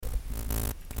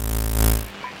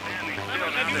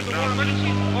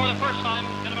emergency for the first time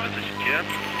in about... This is Jim,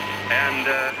 and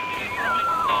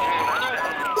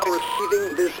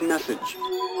Receiving this message.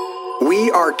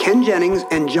 We are Ken Jennings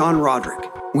and John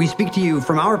Roderick. We speak to you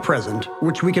from our present,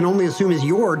 which we can only assume is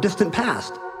your distant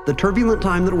past, the turbulent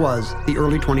time that was the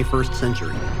early 21st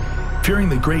century. Fearing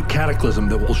the great cataclysm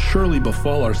that will surely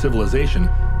befall our civilization,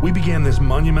 we began this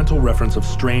monumental reference of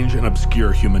strange and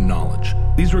obscure human knowledge.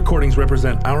 These recordings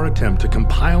represent our attempt to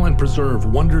compile and preserve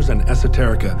wonders and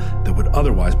esoterica that would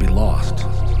otherwise be lost.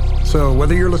 So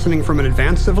whether you're listening from an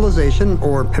advanced civilization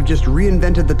or have just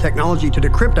reinvented the technology to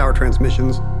decrypt our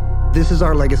transmissions, this is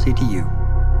our legacy to you.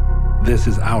 This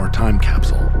is our time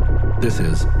capsule. This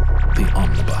is the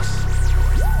Omnibus.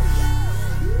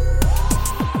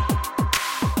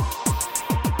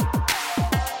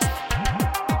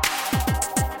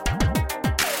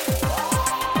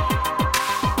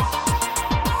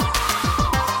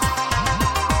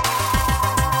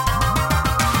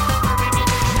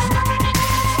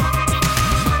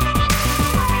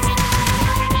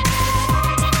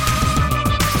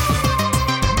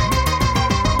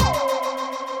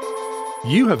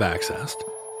 You have accessed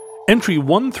entry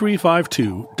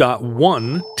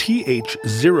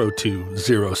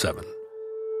 1352.1th0207,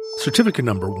 certificate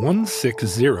number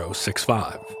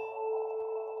 16065.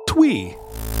 Twee.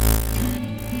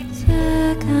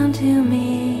 Succumb to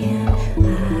me and I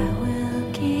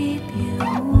will keep you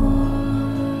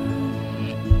warm.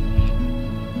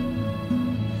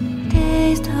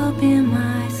 Taste hope in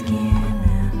my skin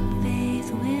and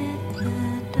faith with the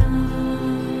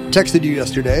dawn. Texted you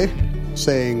yesterday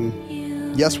saying,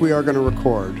 yes, we are going to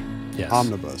record Yes.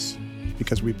 Omnibus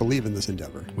because we believe in this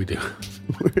endeavor. We do.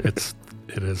 It's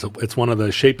one of the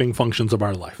shaping functions of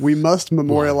our life. We must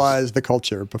memorialize the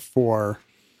culture before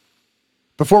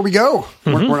we go.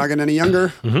 We're not getting any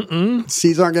younger.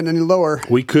 Seas aren't getting any lower.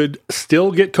 We could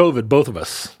still get COVID, both of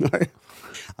us.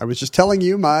 I was just telling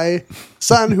you, my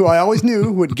son, who I always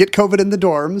knew would get COVID in the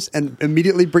dorms and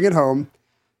immediately bring it home,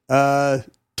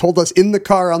 told us in the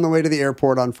car on the way to the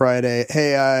airport on Friday,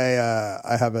 hey,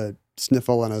 I have a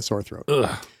sniffle and a sore throat.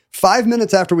 Ugh. 5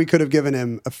 minutes after we could have given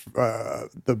him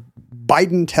the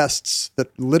Biden tests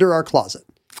that litter our closet.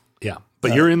 Yeah,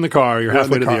 but you're in the car. You're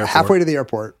halfway to the airport. Halfway to the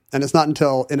airport. And it's not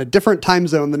until in a different time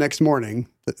zone the next morning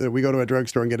that we go to a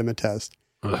drugstore and get him a test.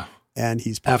 Ugh. And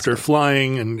he's positive. After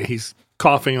flying and he's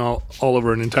coughing all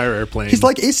over an entire airplane. He's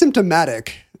like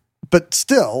asymptomatic, but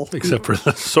still. Except for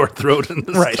the sore throat and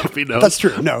the stuffy nose. That's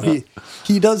true. No,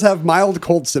 he does have mild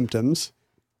cold symptoms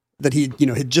that he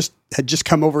had just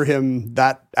come over him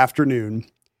that afternoon,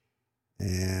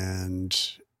 and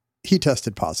he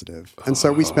tested positive. And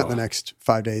so we spent the next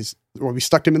 5 days. Well, we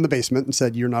stuck him in the basement and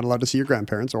said, "You're not allowed to see your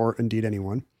grandparents or indeed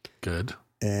anyone." Good.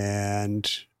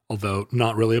 And although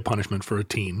not really a punishment for a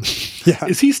teen. Yeah,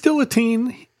 is he still a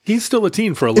teen? He's still a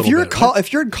teen for a little bit. Right?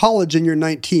 If you're in college and you're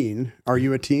 19, are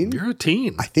you a teen? You're a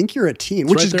teen. I think you're a teen, It's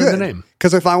which right is there good. in the name.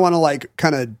 Because if I want to like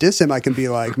kind of diss him, I can be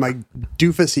like my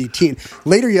doofusy teen.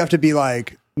 Later, you have to be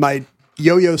like my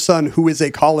yo-yo son who is a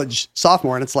college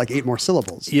sophomore, and it's like 8 more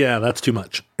syllables. Yeah, that's too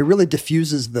much. It really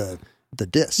diffuses the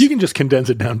diss. You can just condense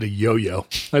it down to yo-yo.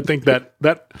 I think that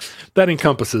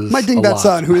encompasses my dingbat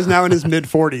son who is now in his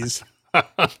mid-40s.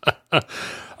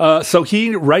 So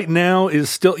he right now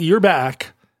is still. You're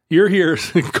back. You're here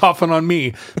coughing on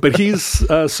me, but he's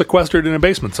sequestered in a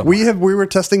basement somewhere. We were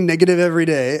testing negative every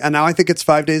day, and now I think it's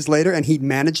 5 days later, and he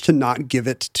managed to not give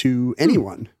it to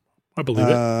anyone. I believe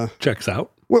it. Checks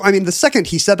out. Well, I mean, the second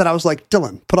he said that, I was like,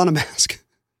 Dylan, put on a mask.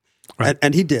 Right.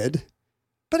 And he did.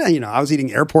 But, I was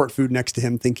eating airport food next to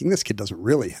him thinking this kid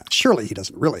surely he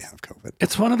doesn't really have COVID.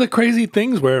 It's one of the crazy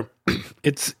things where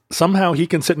it's somehow he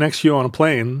can sit next to you on a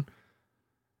plane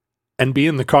and be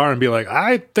in the car and be like,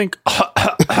 I think,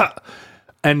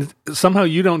 and somehow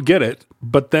you don't get it.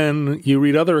 But then you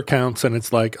read other accounts and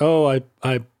it's like, oh,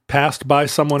 I passed by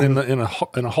someone in a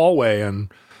hallway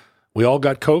and we all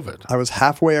got COVID. I was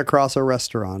halfway across a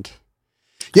restaurant.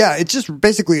 Yeah, it's just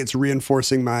basically it's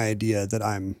reinforcing my idea that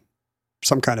I'm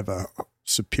some kind of a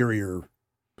superior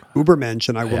Ubermensch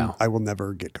and I will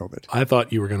never get COVID. I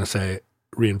thought you were going to say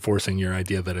reinforcing your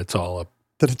idea that it's all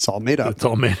made up. It's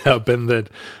all made up, and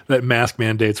that mask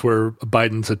mandates were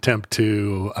Biden's attempt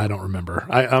to, I don't remember.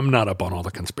 I'm not up on all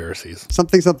the conspiracies.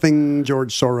 Something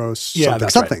George Soros. Yeah,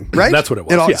 something, right? That's what it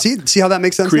was. See how that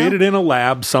makes sense. Created in a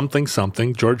lab, something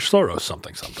George Soros,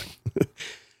 something.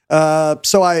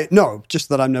 Just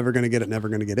that I'm never going to get it. Never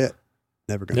going to get it.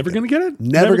 Never going to get it.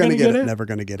 Never going to get it. Never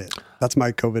going to get it. That's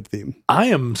my COVID theme. I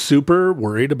am super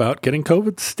worried about getting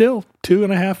COVID still.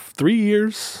 2.5, 3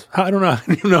 years. I don't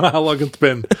know how long it's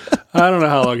been.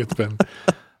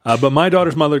 But my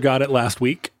daughter's mother got it last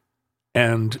week.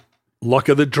 And luck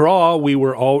of the draw,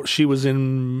 she was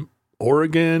in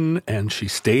Oregon and she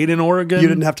stayed in Oregon. You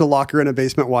didn't have to lock her in a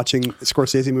basement watching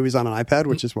Scorsese movies on an iPad,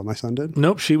 which is what my son did.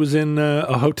 Nope, she was in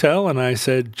a hotel, and I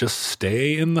said, just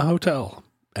stay in the hotel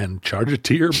and charge it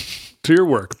to your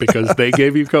work because they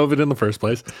gave you COVID in the first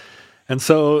place. And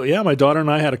so, yeah, my daughter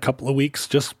and I had a couple of weeks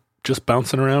just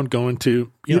bouncing around, going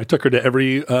to, I took her to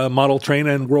every model train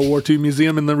and World War II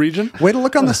museum in the region. Way to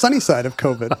look on the sunny side of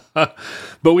COVID. But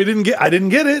I didn't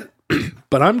get it.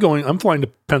 But I'm flying to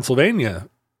Pennsylvania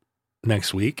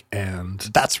next week, and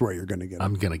that's where you're going to get it.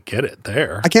 I'm going to get it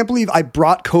there. I can't believe I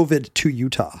brought COVID to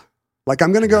Utah. Like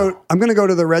I'm going to go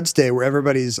to the Reds Day where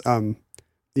everybody's,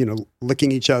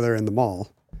 licking each other in the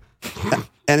mall.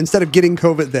 And instead of getting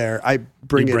COVID there, I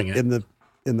bring it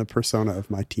in the persona of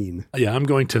my teen. Yeah, I'm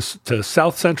going to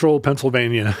South Central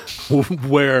Pennsylvania,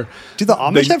 where do the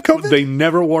Amish have COVID? They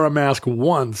never wore a mask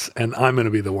once, and I'm going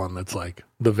to be the one that's like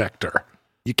the vector.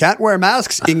 You can't wear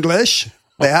masks, English.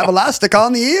 They have elastic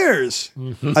on the ears.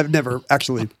 Mm-hmm. I've never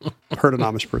actually heard an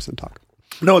Amish person talk.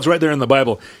 No, it's right there in the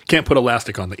Bible. Can't put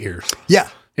elastic on the ears. Yeah.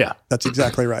 Yeah. That's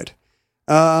exactly right.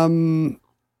 No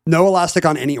elastic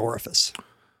on any orifice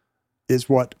is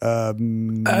what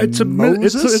it's a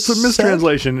Moses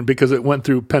mistranslation because it went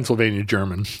through Pennsylvania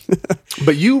German.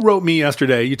 But you wrote me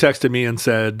yesterday. You texted me and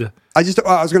said, I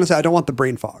was going to say, I don't want the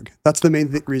brain fog. That's the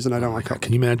main reason I don't want COVID.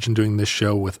 Can you imagine doing this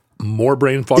show with more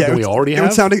brain fog than we already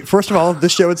have? First of all,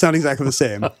 this show would sound exactly the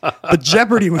same. But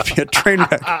Jeopardy would be a train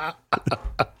wreck.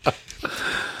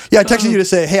 Yeah, I texted you to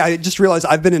say, hey, I just realized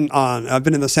I've been in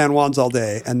the San Juans all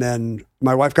day, and then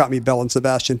my wife got me Belle and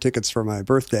Sebastian tickets for my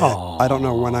birthday. Aww. I don't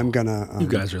know when I'm gonna. You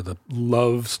guys are the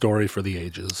love story for the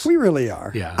ages. We really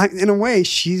are. Yeah. In a way,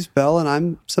 she's Belle and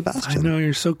I'm Sebastian. I know,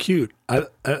 you're so cute.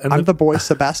 I'm the boy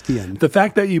Sebastian. The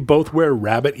fact that you both wear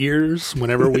rabbit ears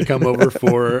whenever we come over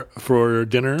for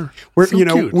dinner.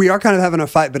 Cute. We are kind of having a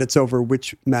fight, but it's over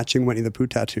which matching Winnie the Pooh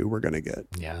tattoo we're gonna get.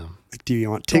 Yeah. Like, do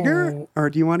you want Tigger or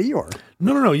do you want Eeyore?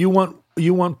 No. You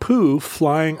want Pooh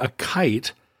flying a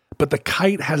kite, but the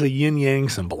kite has a yin yang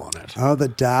symbol on it. Oh, the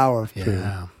Tao of Pooh.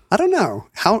 Yeah. I don't know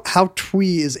how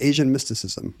twee is Asian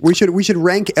mysticism. We should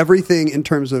rank everything in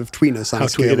terms of tweeness on a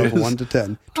scale of 1 to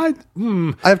 10. I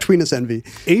have tweeness envy.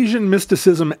 Asian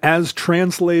mysticism, as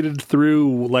translated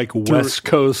through West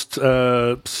Coast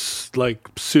like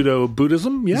pseudo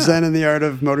Buddhism. Yeah. Zen and the art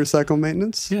of motorcycle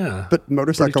maintenance. Yeah, but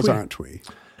motorcycles aren't twee.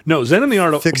 No, Zen and the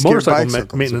art of Fixed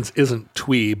motorcycle maintenance isn't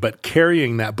twee, but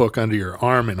carrying that book under your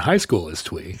arm in high school is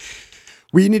twee.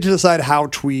 We need to decide how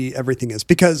twee everything is,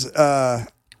 because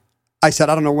I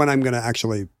said I don't know when I'm going to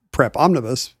actually prep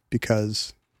Omnibus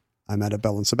because I'm at a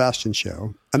Belle and Sebastian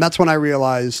show. And that's when I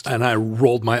realized... And I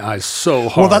rolled my eyes so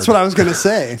hard. Well, that's what I was going to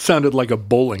say. It sounded like a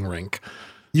bowling rink.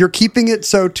 You're keeping it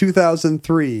so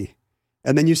 2003.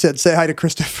 And then you said, say hi to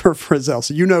Christopher Frizzell.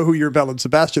 So you know who your Belle and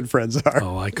Sebastian friends are.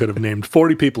 Oh, I could have named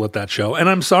 40 people at that show. And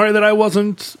I'm sorry that I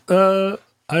wasn't...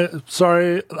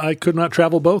 sorry I could not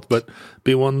travel both, but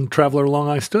be one traveler long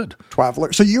I stood.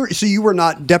 Traveler. So you were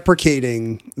not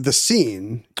deprecating the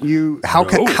scene. How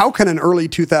can an early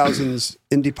 2000s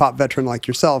indie pop veteran like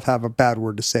yourself have a bad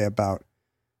word to say about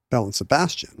Belle and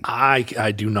Sebastian?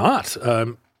 I do not.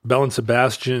 Belle and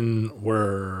Sebastian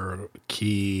were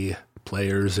key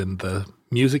players in the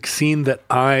music scene that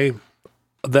I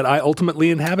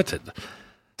ultimately inhabited.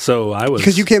 So I was...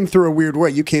 Because you came through a weird way.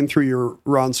 You came through your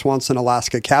Ron Swanson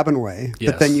Alaska cabin way.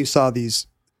 Yes. But then you saw these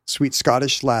sweet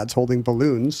Scottish lads holding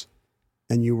balloons,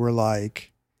 and you were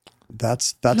like,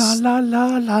 that's la, la,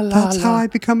 la, la, that's la, how I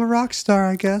become a rock star,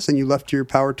 I guess. And you left your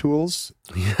power tools,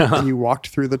 and you walked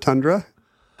through the tundra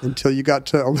until you got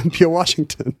to Olympia,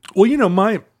 Washington.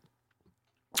 Well,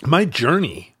 my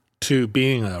journey to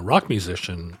being a rock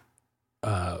musician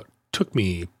took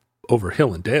me over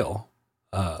hill and dale.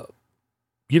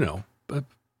 Be one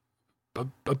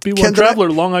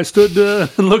traveler. Long I stood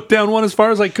and looked down one as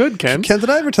far as I could, Ken. Ken, did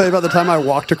I ever tell you about the time I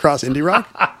walked across Indie Rock?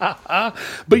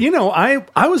 But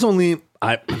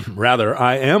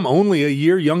I am only a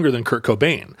year younger than Kurt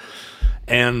Cobain.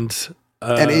 And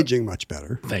aging much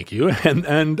better. Thank you.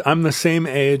 And I'm the same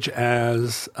age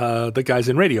as the guys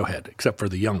in Radiohead, except for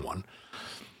the young one.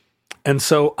 And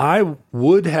so I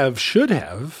should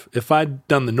have, if I'd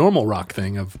done the normal rock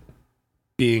thing of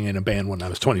being in a band when I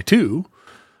was 22,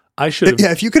 I should have.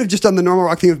 Yeah, if you could have just done the normal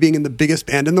rock thing of being in the biggest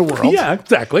band in the world. Yeah,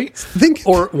 exactly.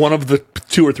 Or one of the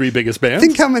 2 or 3 biggest bands.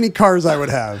 Think how many cars I would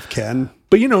have, Ken.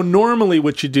 But normally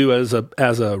what you do as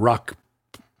a rock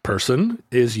person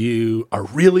is you are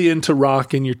really into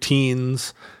rock in your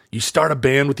teens. You start a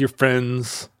band with your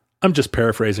friends. I'm just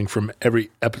paraphrasing from every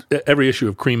issue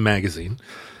of Cream magazine.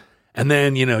 And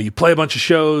then, you play a bunch of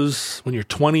shows when you're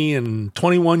 20 and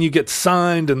 21, you get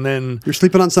signed, and then You're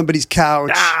sleeping on somebody's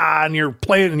couch. and you're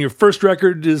playing, and your first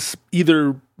record is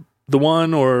either the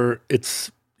one or it's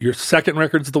your second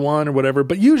record's the one or whatever.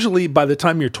 But usually by the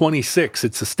time you're 26,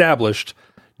 it's established,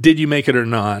 did you make it or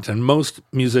not? And most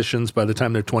musicians, by the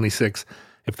time they're 26,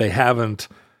 if they haven't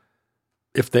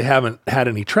had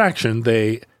any traction,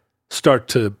 they start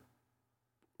to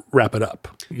wrap it up,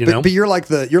 But you're like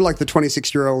the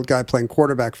 26-year-old guy playing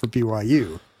quarterback for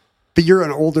BYU. But you're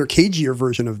an older, cagier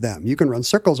version of them. You can run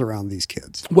circles around these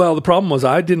kids. Well, the problem was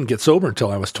I didn't get sober until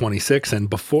I was 26, and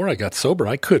before I got sober,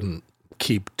 I couldn't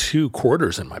keep 2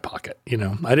 quarters in my pocket. I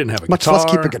didn't have a Much guitar. less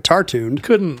keep a guitar tuned.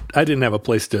 I didn't have a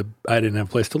place to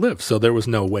live, so there was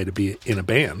no way to be in a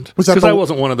band. Was that Because the- I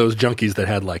wasn't one of those junkies that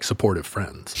had like supportive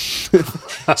friends.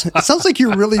 It sounds like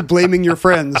you're really blaming your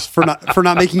friends for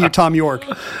not making you Tom York.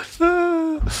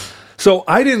 So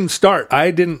I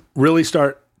didn't really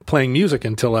start playing music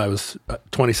until I was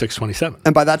 26, 27.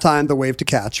 And by that time, the wave to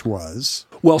catch was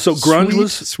Well, so grunge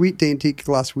was sweet, dainty,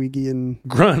 Glaswegian.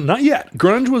 grunge, not yet.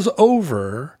 Grunge was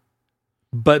over,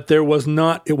 but it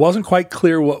wasn't quite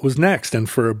clear what was next. And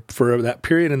for that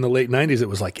period in the late 90s, it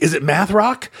was like, is it math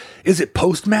rock? Is it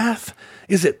post math?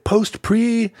 Is it post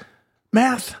pre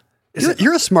math?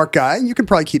 You're a smart guy. You can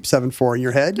probably keep 7/4 in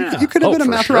your head. Yeah. You could have Oh, been a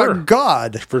for math sure. rock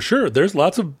god. For sure. There's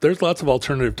lots of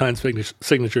alternative time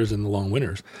signatures in the long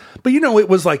winters. But it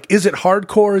was like, is it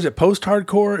hardcore? Is it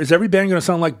post-hardcore? Is every band going to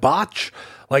sound like Botch?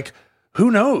 Like,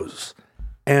 who knows?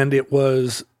 And it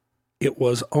was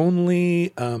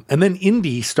only, and then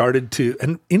indie started to,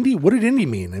 and indie, what did indie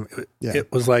mean? Yeah.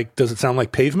 It was like, does it sound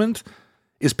like Pavement?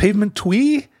 Is Pavement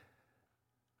twee?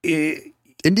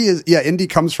 Indie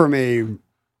comes from a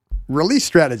release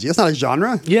strategy. It's not a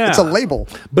genre. Yeah. It's a label.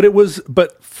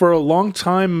 But for a long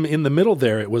time in the middle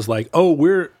there, it was like, oh,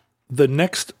 the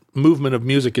next movement of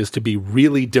music is to be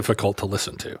really difficult to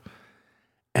listen to.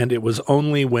 And it was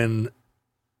only when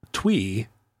twee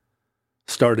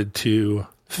started to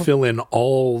fill in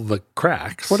all the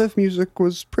cracks. What if music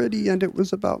was pretty and it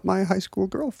was about my high school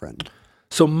girlfriend?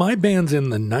 So my bands in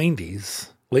the 90s,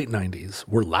 late 90s,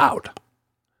 were loud.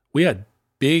 We had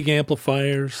big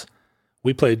amplifiers.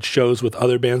 We played shows with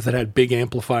other bands that had big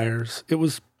amplifiers.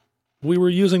 We were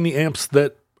using the amps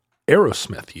that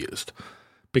Aerosmith used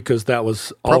because that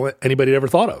was all anybody had ever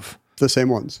thought of. The same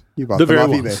ones. You bought The them very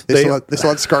off ones. eBay. They still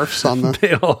had scarves on the...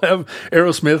 They all have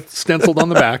Aerosmith stenciled on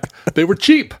the back. They were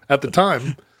cheap at the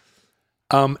time.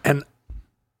 And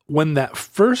when that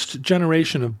first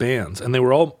generation of bands, and they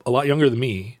were all a lot younger than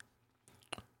me,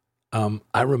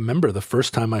 I remember the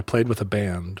first time I played with a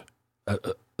band,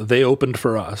 they opened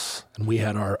for us, and we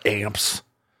had our amps,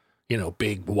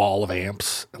 big wall of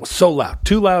amps. It was so loud,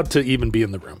 too loud to even be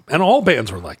in the room. And all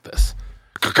bands were like this.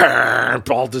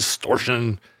 All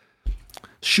distortion,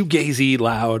 shoegazy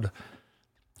loud.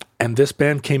 And this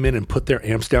band came in and put their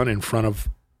amps down in front of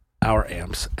our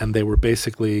amps, and they were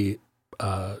basically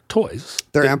toys.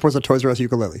 Their amp was a Toys R Us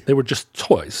ukulele. They were just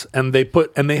toys, and they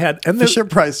had Fisher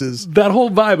Price's that whole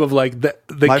vibe of like that.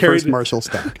 They My carried First Marshall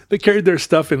stack. They carried their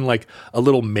stuff in like a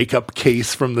little makeup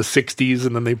case from the 60s,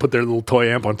 and then they put their little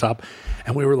toy amp on top.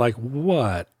 And we were like,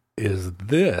 what is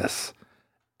this?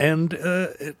 And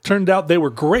it turned out they were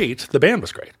great. The band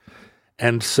was great.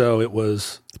 And so it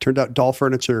turned out doll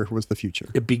furniture was the future.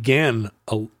 It began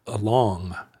a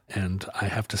long, and I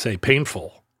have to say,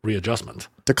 painful readjustment.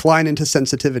 Decline into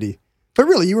sensitivity. But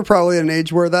really, you were probably at an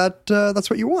age where that's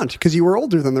what you want, because you were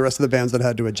older than the rest of the bands that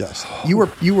had to adjust. You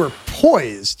were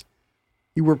poised.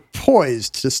 You were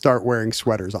poised to start wearing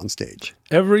sweaters on stage.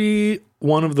 Every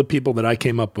one of the people that I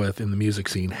came up with in the music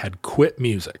scene had quit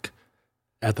music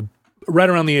right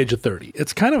around the age of 30.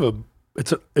 It's kind of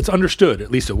it's understood,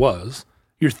 at least it was.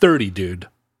 You're 30, dude.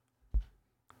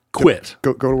 Quit.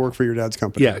 Go to work for your dad's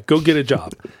company. Yeah, go get a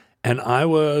job. And I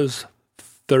was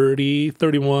 30,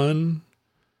 31,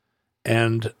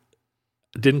 and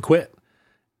didn't quit.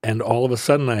 And all of a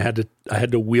sudden I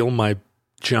had to wheel my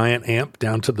giant amp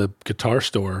down to the guitar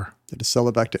store You had to sell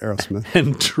it back to Aerosmith.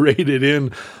 and trade it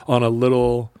in on a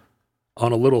little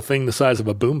thing the size of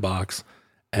a boombox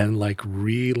and like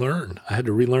relearn. I had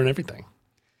to relearn everything.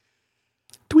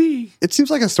 Twee. It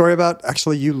seems like a story about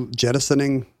actually you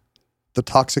jettisoning the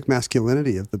toxic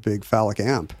masculinity of the big phallic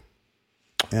amp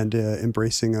and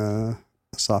embracing a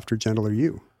softer, gentler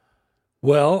you.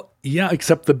 Well, yeah,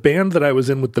 except the band that I was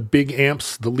in with the big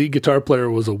amps, the lead guitar player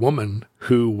was a woman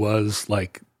who was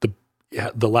like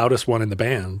the loudest one in the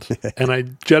band. And I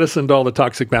jettisoned all the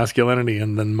toxic masculinity,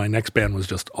 and then my next band was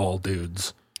just all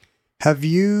dudes. Have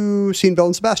you seen Belle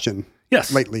and Sebastian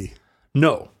Yes. lately?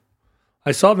 No.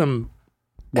 I saw them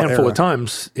handful era? of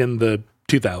times in the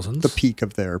 2000s. The peak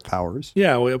of their powers.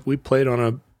 Yeah, we played on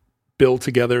a bill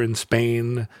together in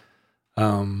Spain.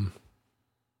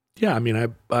 Yeah, I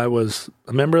mean, I was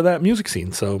a member of that music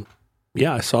scene, so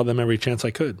yeah, I saw them every chance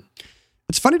I could.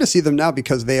 It's funny to see them now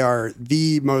because they are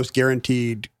the most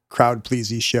guaranteed crowd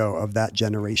pleasy show of that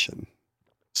generation.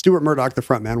 Stuart Murdoch, the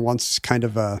frontman, once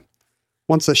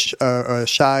a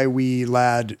shy wee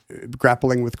lad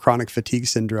grappling with chronic fatigue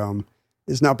syndrome,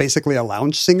 is now basically a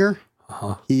lounge singer.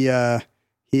 Uh-huh. He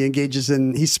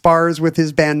spars with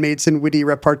his bandmates in witty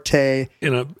repartee.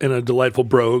 In a delightful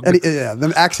brogue. And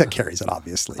the accent carries it,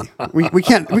 obviously. We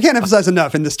can't emphasize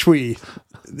enough in this twee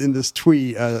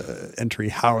entry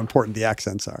how important the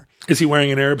accents are. Is he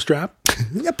wearing an Arab strap?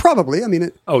 Yeah, probably. I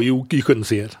mean, You couldn't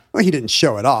see it. well, he didn't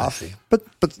show it off, see. but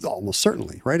almost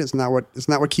certainly, right? Isn't that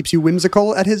what keeps you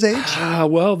whimsical at his age?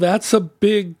 Well, that's a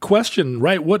big question,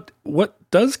 right? What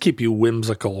does keep you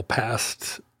whimsical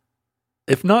past,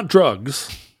 if not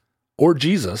drugs or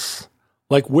Jesus?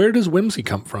 Like, where does whimsy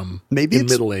come from? Maybe in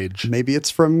it's middle age. Maybe it's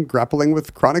from grappling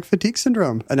with chronic fatigue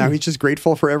syndrome, and now he's just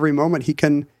grateful for every moment he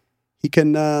can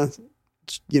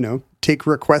take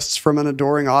requests from an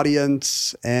adoring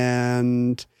audience,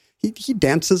 and he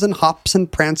dances and hops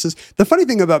and prances. The funny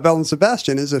thing about Belle and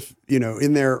Sebastian is, if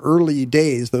in their early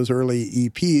days, those early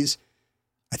EPs,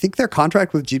 I think their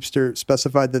contract with Jeepster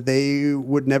specified that they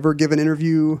would never give an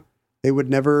interview, they would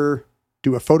never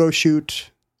do a photo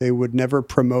shoot, they would never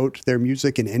promote their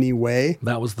music in any way.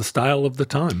 That was the style of the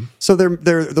time. So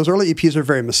those early EPs are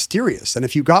very mysterious, and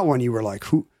if you got one, you were like,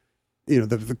 who?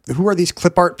 Who are these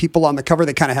clip art people on the cover?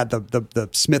 They kind of had the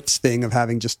Smiths thing of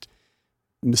having just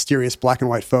mysterious black and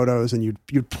white photos, and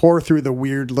you'd pour through the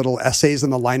weird little essays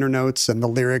and the liner notes and the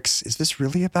lyrics. Is this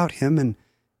really about him and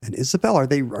Isabel? Are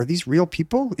these real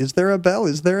people? Is there a Belle?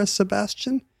 Is there a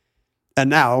Sebastian? And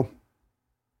now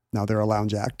they're a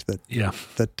lounge act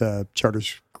that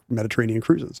charters Mediterranean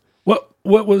cruises. What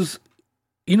was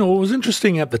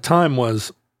interesting at the time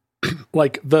was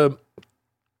like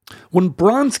when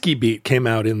Bronski Beat came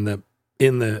out in the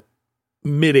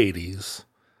mid 80s,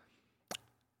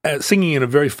 singing in a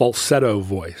very falsetto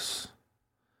voice.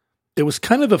 It was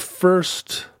kind of the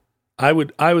first. I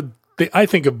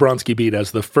think of Bronski Beat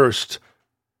as the first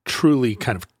truly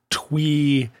kind of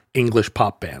twee English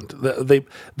pop band.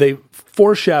 They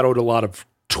foreshadowed a lot of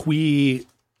twee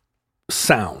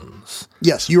sounds.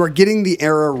 Yes, you are getting the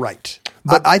era right.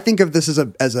 But I think of this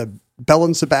as a Belle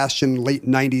and Sebastian late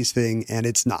 90s thing, and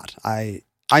it's not. I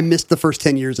missed the first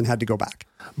 10 years and had to go back.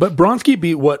 But Bronski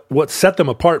Beat, what set them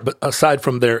apart, but aside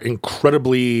from their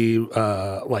incredibly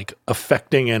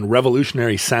affecting and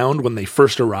revolutionary sound when they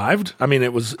first arrived, I mean,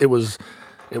 it was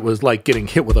like getting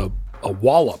hit with a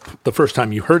wallop the first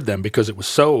time you heard them, because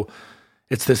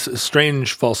it's this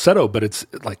strange falsetto, but it's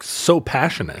like so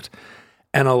passionate.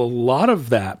 And a lot of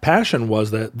that passion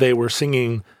was that they were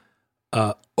singing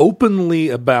openly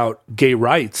about gay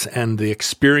rights and the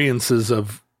experiences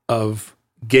of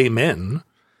gay men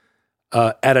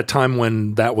at a time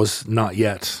when that was not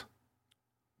yet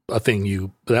a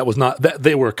thing.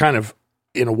 They were kind of,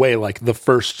 in a way, like the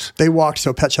first. They walked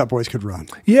so Pet Shop Boys could run.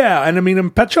 Yeah, and I mean,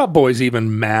 Pet Shop Boys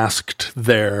even masked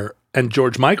and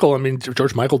George Michael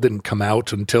didn't come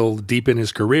out until deep in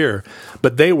his career,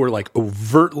 but they were like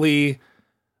overtly,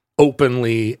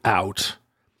 openly out.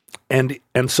 And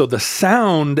so the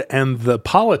sound and the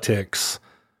politics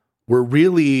were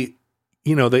really,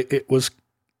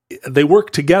 they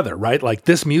work together, right? Like,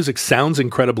 this music sounds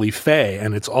incredibly fey,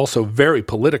 and it's also very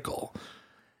political.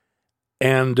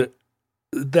 And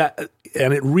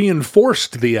it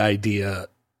reinforced the idea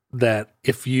that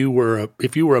if you were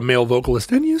a male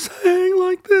vocalist and you sang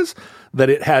like this, that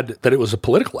it was a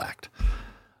political act.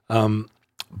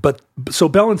 But so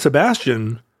Belle and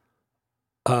Sebastian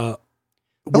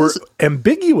were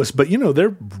ambiguous, but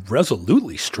they're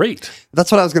resolutely straight.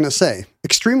 That's what I was going to say.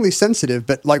 Extremely sensitive,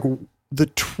 but like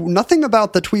nothing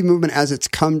about the twee movement as it's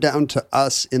come down to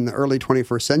us in the early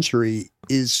 21st century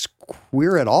is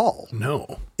queer at all.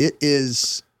 No, it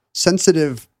is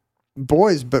sensitive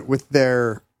boys, but with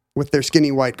their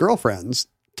skinny white girlfriends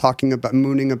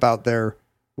mooning about their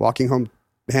walking home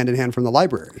hand in hand from the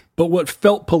library. But what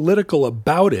felt political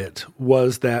about it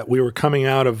was that we were coming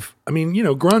out of,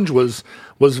 grunge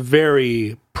was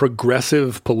very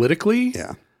progressive politically.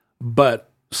 Yeah. But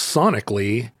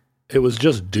sonically, it was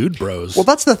just dude bros. Well,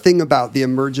 that's the thing about the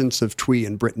emergence of twee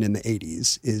in Britain in the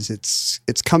 80s is it's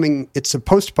a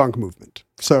post-punk movement.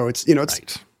 So it's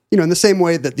right. In the same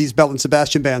way that these Belle and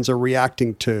Sebastian bands are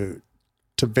reacting to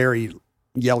very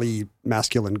yelly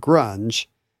masculine grunge.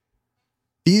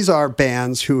 These are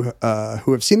bands who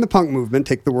have seen the punk movement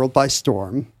take the world by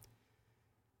storm,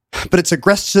 but it's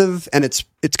aggressive and it's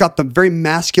got the very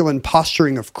masculine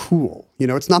posturing of cool. You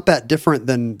know, it's not that different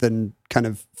than kind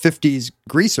of 50s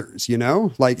greasers, you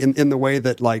know, like in the way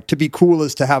that like to be cool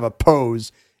is to have a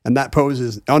pose, and that pose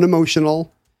is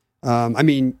unemotional. I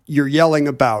mean, you're yelling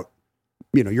about,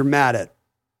 you know, you're mad at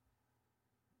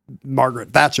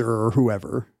Margaret Thatcher or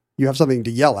whoever. You have something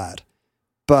to yell at,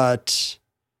 but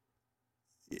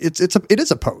it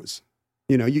is a pose.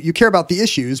 You know, you care about the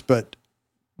issues, but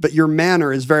your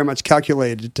manner is very much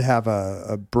calculated to have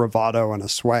a bravado and a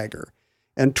swagger.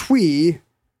 And Twee,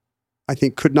 I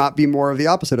think, could not be more of the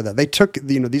opposite of that. They took,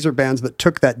 you know, these are bands that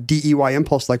took that DEY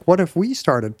impulse, like, what if we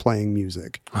started playing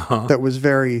music that was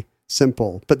very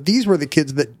simple? But these were the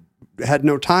kids that had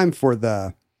no time for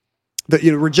the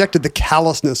you know, rejected the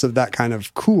callousness of that kind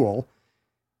of cool,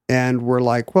 and were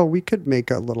like, well, we could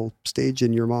make a little stage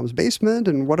in your mom's basement,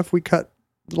 and what if we cut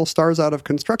little stars out of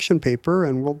construction paper,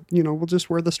 and we'll just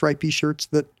wear the stripy shirts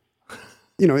that,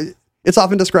 you know, it's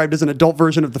often described as an adult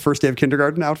version of the first day of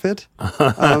kindergarten outfit.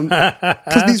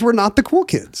 Because these were not the cool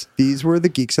kids. These were the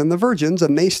geeks and the virgins,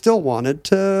 and they still wanted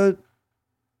to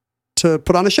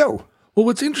put on a show. Well,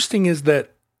 what's interesting is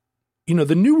that, you know,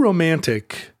 the New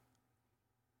Romantic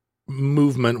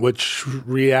movement, which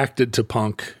reacted to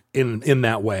punk in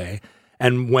that way,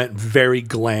 and went very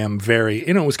glam, very,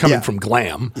 you know, it was coming from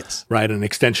glam, yes, right? An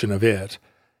extension of it.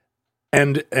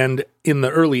 And in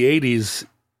the early 80s,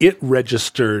 it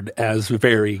registered as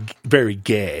very, very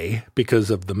gay because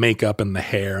of the makeup and the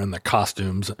hair and the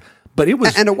costumes. But it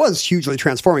was... And it was hugely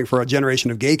transforming for a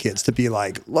generation of gay kids to be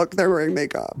like, look, they're wearing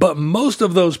makeup. But most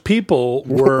of those people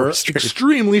were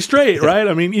extremely straight, right?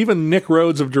 I mean, even Nick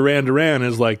Rhodes of Duran Duran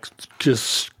is like,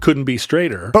 just couldn't be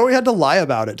straighter. But we had to lie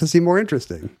about it to seem more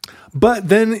interesting. But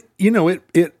then, you know,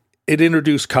 it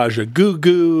introduced Kaja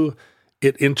Gugu.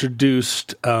 It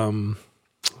introduced, what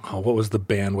was the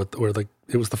band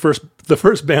it was the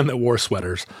first band that wore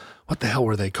sweaters. What the hell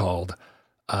were they called?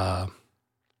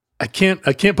 I can't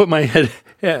put my head,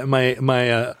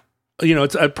 you know,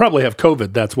 I probably have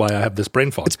COVID. That's why I have this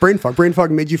brain fog. It's brain fog. Brain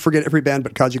fog made you forget every band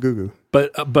but Kaja Gugu.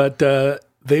 But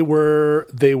they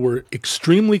were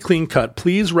extremely clean cut.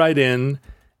 Please write in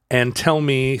and tell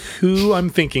me who I'm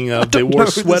thinking of. They wore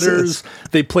sweaters.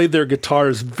 They played their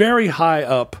guitars very high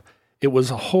up. It was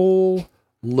a whole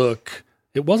look.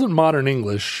 It wasn't modern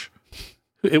English.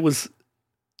 It was,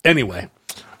 anyway.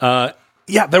 I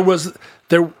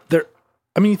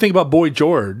mean, you think about Boy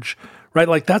George, right?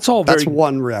 Like that's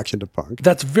one reaction to punk.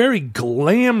 That's very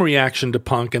glam reaction to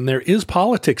punk, and there is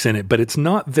politics in it, but it's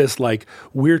not this like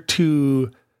we're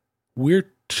too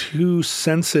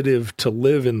sensitive to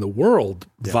live in the world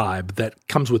vibe that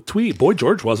comes with Twee. Boy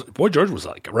George was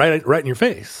like right in your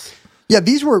face. Yeah,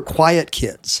 these were quiet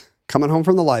kids coming home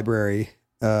from the library,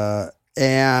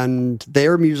 and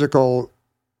their musical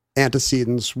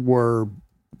antecedents were,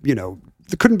 you know,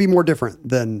 it couldn't be more different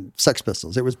than Sex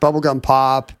Pistols. It was bubblegum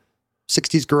pop,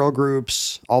 60s girl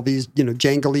groups, all these, you know,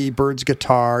 jangly Byrds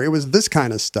guitar. It was this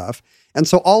kind of stuff. And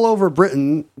so all over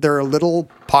Britain, there are little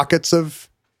pockets of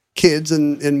kids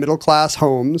in middle-class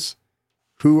homes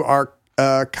who are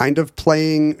kind of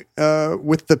playing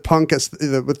with the punk,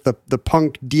 with the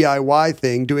punk DIY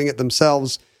thing, doing it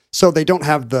themselves. So they don't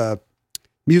have the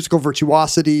musical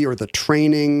virtuosity or the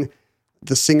training.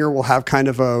 The singer will have kind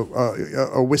of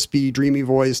a wispy, dreamy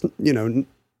voice, you know,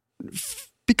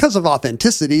 because of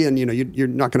authenticity, and you know you're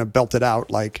not going to belt it out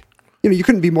like, you know, you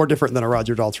couldn't be more different than a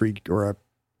Roger Daltrey or a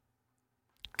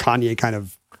Kanye kind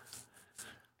of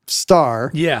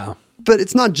star. Yeah, but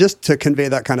it's not just to convey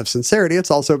that kind of sincerity. It's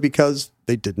also because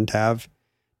they didn't have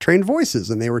trained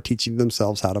voices and they were teaching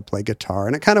themselves how to play guitar,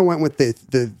 and it kind of went with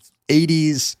the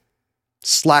 80s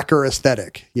slacker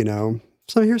aesthetic, you know.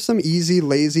 So here's some easy,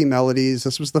 lazy melodies.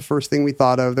 This was the first thing we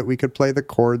thought of that we could play the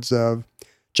chords of.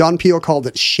 John Peel called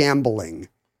it shambling.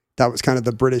 That was kind of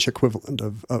the British equivalent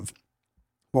of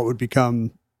what would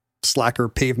become slacker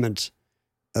pavement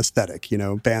aesthetic, you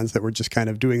know, bands that were just kind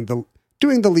of doing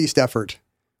the least effort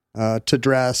to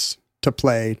dress, to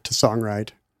play, to songwrite.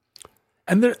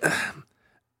 And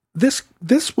this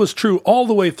was true all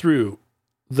the way through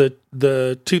the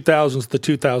 2000s, the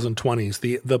 2020s,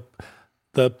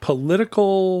 the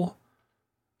political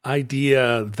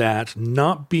idea that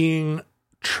not being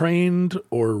trained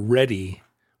or ready,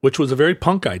 which was a very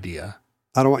punk idea.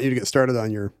 I don't want you to get started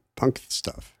on your punk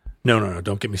stuff. No,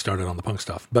 don't get me started on the punk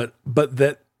stuff. But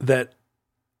that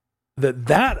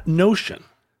notion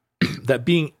that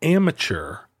being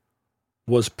amateur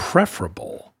was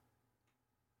preferable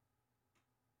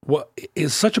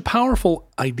is such a powerful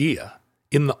idea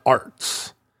in the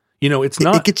arts. it's It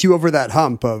not gets you over that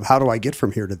hump of how do I get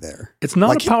from here to there? it's not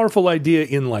like- a powerful idea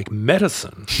in like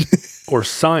medicine or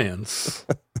science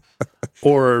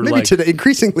or Maybe like today,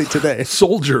 increasingly today.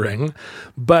 soldiering,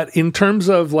 but in terms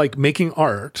of like making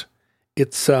art,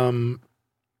 it's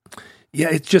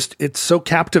it's so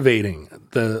captivating,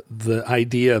 the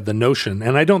idea, the notion.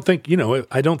 And I don't think in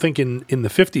the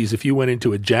 50s, if you went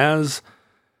into a jazz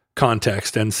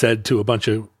context and said to a bunch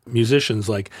of musicians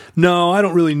like, no, I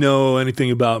don't really know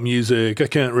anything about music, I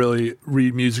can't really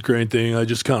read music or anything, I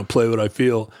just kind of play what I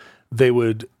feel, they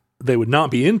would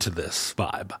not be into this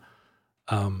vibe.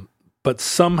 But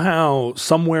somehow,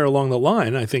 somewhere along the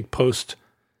line, I think post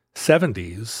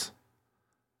 70s,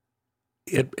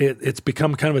 it's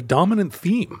become kind of a dominant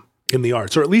theme in the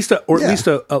arts, or at least a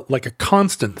like a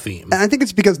constant theme. And I think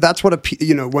it's because that's what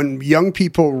when young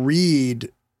people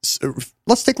read,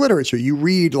 let's take literature. You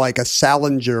read like a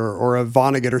Salinger or a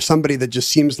Vonnegut or somebody that just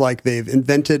seems like they've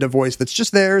invented a voice that's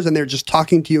just theirs, and they're just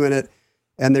talking to you in it,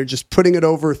 and they're just putting it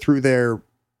over through their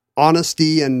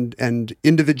honesty and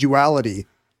individuality.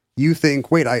 You think,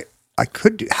 wait, I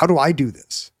could do, how do I do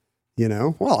this?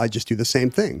 Well, I just do the same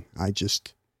thing. I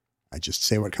just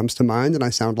say what comes to mind, and I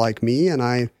sound like me, and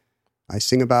I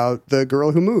sing about the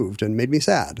girl who moved and made me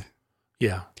sad.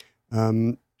 Yeah.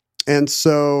 And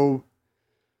so,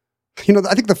 I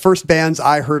think the first bands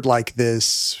I heard like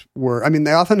this were,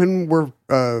 they often were,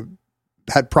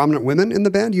 had prominent women in the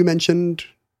band. You mentioned,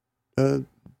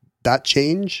 that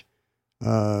change.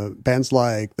 Bands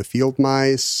like the Field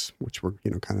Mice, which were,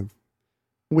 kind of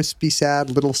wispy,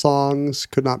 sad little songs,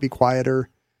 Could Not Be Quieter.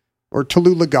 Or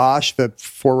Tallulah Gosh, the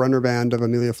forerunner band of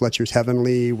Amelia Fletcher's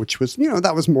Heavenly, which was,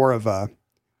 that was more of a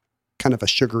kind of a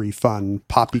sugary, fun,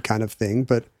 poppy kind of thing.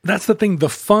 But that's the thing. The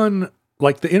fun,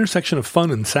 like the intersection of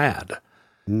fun and sad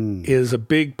is a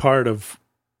big part of,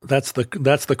 that's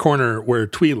the corner where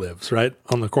Twee lives, right?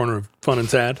 On the corner of fun and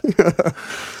sad.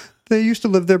 They used to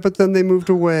live there, but then they moved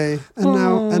away,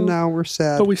 and now we're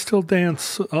sad. But we still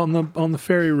dance on the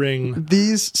fairy ring.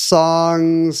 These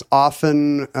songs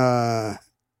often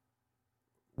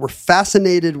were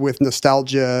fascinated with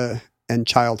nostalgia and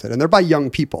childhood, and they're by young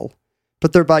people,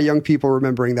 but they're by young people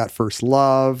remembering that first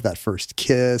love, that first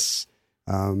kiss,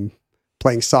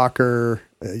 playing soccer,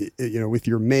 with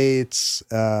your mates,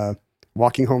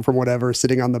 walking home from whatever,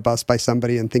 sitting on the bus by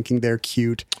somebody and thinking they're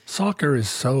cute. Soccer is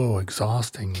so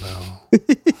exhausting, though.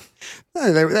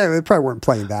 They probably weren't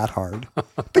playing that hard.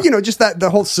 But, just the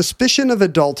whole suspicion of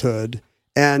adulthood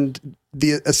and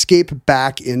the escape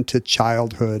back into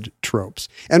childhood tropes.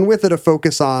 And with it, a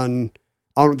focus on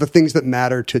the things that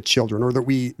matter to children, or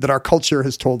that our culture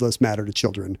has told us matter to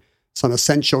children. Some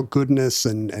essential goodness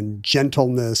and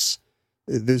gentleness.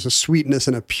 There's a sweetness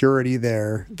and a purity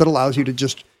there that allows you to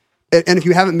just... And if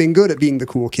you haven't been good at being the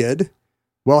cool kid,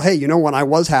 well, hey, when I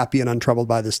was happy and untroubled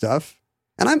by this stuff,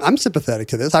 and I'm sympathetic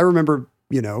to this. I remember,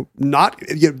 not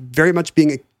very much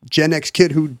being a Gen X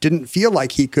kid who didn't feel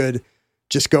like he could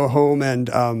just go home and,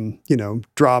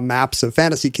 draw maps of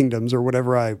fantasy kingdoms or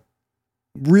whatever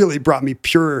really brought me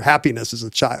pure happiness as a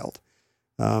child.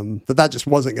 That just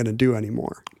wasn't going to do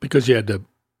anymore. Because you had to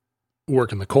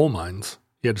work in the coal mines.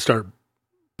 You had to start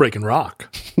breaking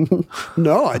rock.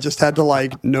 No, I just had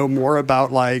to know more about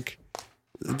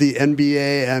the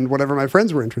NBA and whatever my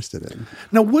friends were interested in.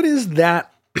 Now, what is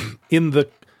that in the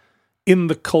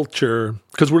culture?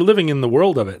 Because we're living in the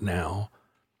world of it now,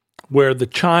 where the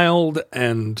child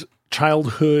and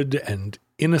childhood and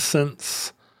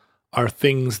innocence are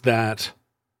things that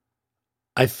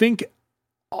I think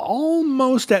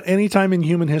almost at any time in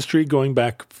human history, going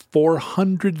back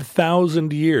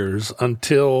 400,000 years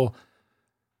until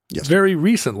very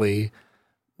recently,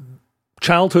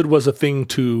 childhood was a thing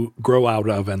to grow out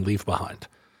of and leave behind.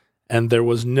 And there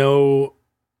was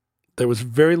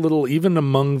very little, even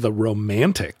among the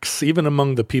romantics, even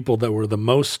among the people that were the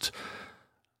most,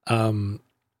 in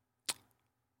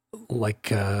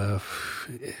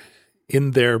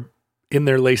their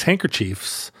lace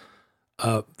handkerchiefs,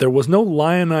 there was no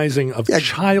lionizing of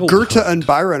childhood. Goethe and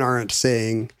Byron aren't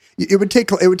saying it would take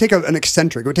an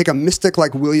eccentric, it would take a mystic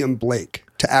like William Blake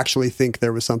to actually think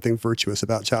there was something virtuous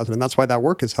about childhood, and that's why that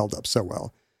work has held up so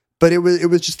well. But it was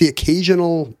just the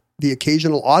occasional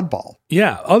oddball.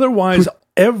 Yeah. Otherwise,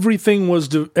 everything was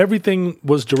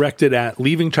directed at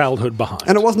leaving childhood behind,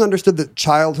 and it wasn't understood that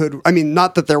childhood. I mean,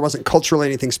 not that there wasn't culturally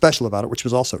anything special about it, which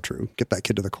was also true. Get that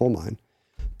kid to the coal mine,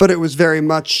 but it was very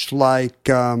much like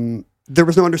there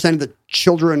was no understanding that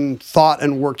children thought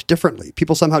and worked differently.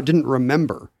 People somehow didn't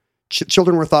remember.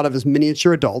 Children were thought of as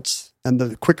miniature adults, and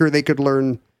the quicker they could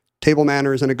learn table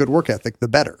manners and a good work ethic, the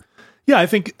better. Yeah, I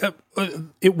think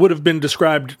it would have been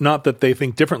described not that they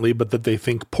think differently, but that they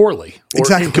think poorly or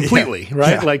Exactly, incompletely, yeah.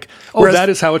 right? Yeah. Like, oh, Whereas- that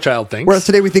is how a child thinks. Whereas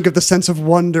today we think of the sense of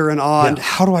wonder and awe, and Yeah.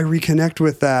 how do I reconnect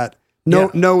with that?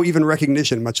 No even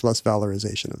recognition, much less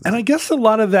valorization of that. And I guess a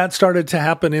lot of that started to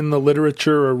happen in the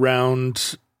literature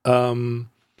around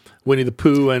Winnie the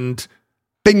Pooh and...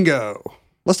 Bingo.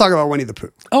 Let's talk about Winnie the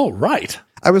Pooh. Oh, right.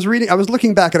 I was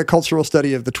looking back at a cultural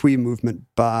study of the Twee movement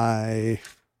by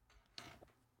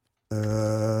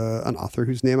an author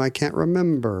whose name I can't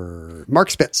remember. Mark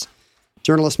Spitz.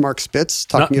 Journalist Mark Spitz.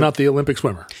 Not the Olympic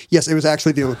swimmer. Yes, it was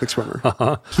actually the Olympic swimmer.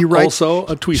 He writes, Also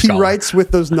a Twee He scholar. writes with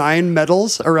those 9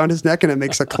 medals around his neck, and it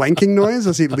makes a clanking noise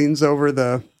as he leans over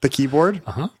the keyboard.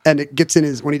 And it gets in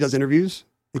when he does interviews,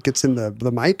 it gets in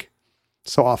the mic.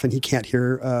 So often he can't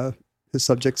hear his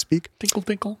subject speak. Tinkle,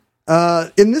 tinkle.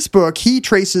 In this book, he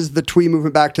traces the Twee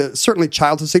movement back to certainly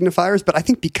childhood signifiers, but I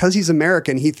think because he's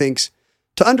American, he thinks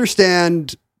to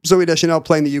understand Zooey Deschanel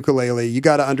playing the ukulele, you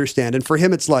got to understand. And for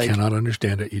him, it's like, Cannot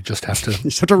understand it. You just have to,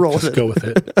 just have to roll with it. go with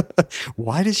it.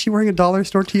 Why is she wearing a dollar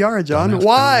store tiara, John? Don't ask,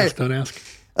 Why? Don't ask.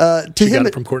 To She him, got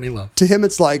it from Courtney Love. to him,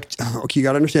 it's like, okay, you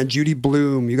got to understand Judy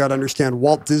Blume. You got to understand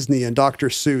Walt Disney and Dr.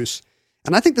 Seuss.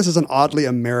 And I think this is an oddly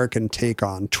American take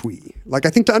on Twee. Like, I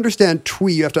think to understand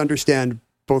Twee, you have to understand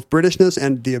both Britishness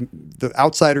and the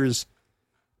outsiders'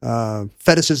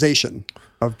 fetishization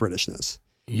of Britishness.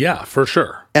 Yeah, for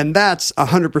sure. And that's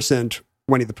 100%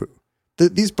 Winnie the Pooh.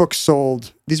 These books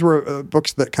sold, these were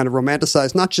books that kind of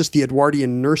romanticized not just the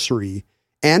Edwardian nursery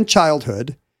and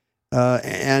childhood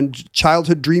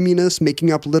dreaminess,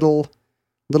 making up little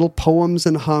poems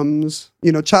and hums.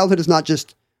 You know, childhood is not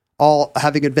just all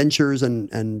having adventures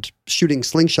and shooting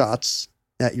slingshots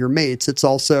at your mates. It's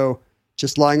also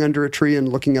just lying under a tree and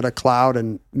looking at a cloud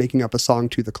and making up a song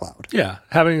to the cloud. Yeah,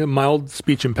 having a mild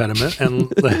speech impediment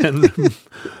and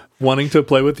wanting to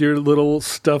play with your little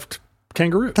stuffed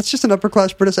kangaroo. That's just an upper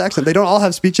class British accent. They don't all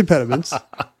have speech impediments.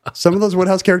 Some of those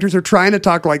Woodhouse characters are trying to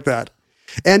talk like that.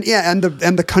 And yeah, and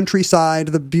the countryside,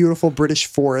 the beautiful British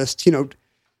forest, you know,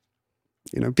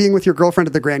 being with your girlfriend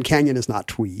at the Grand Canyon is not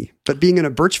Twee, but being in a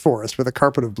birch forest with a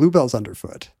carpet of bluebells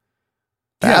underfoot,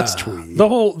 that's Twee. The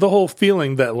whole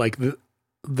feeling that like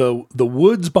the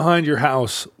woods behind your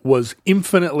house was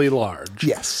infinitely large.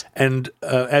 Yes. And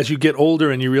as you get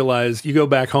older and you realize you go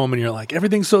back home and you're like,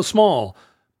 everything's so small,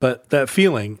 but that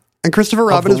feeling. And Christopher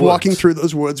Robin the is walking woods. through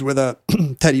those woods with a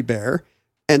teddy bear,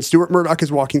 and Stuart Murdoch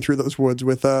is walking through those woods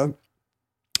with a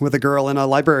girl in a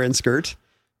librarian skirt.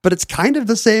 But it's kind of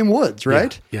the same woods,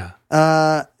 right? Yeah.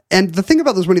 And the thing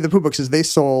about those Winnie the Pooh books is they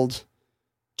sold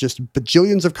just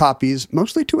bajillions of copies,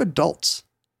 mostly to adults.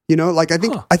 You know, like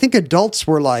I think adults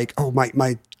were like, oh,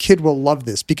 my kid will love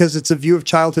this because it's a view of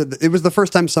childhood. It was the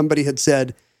first time somebody had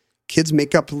said, kids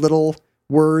make up little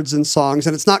words and songs.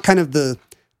 And it's not kind of the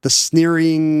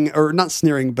sneering, or not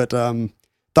sneering, but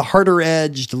the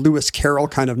harder-edged Lewis Carroll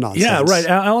kind of nonsense. Yeah, right.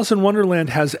 Alice in Wonderland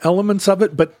has elements of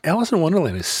it, but Alice in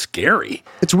Wonderland is scary.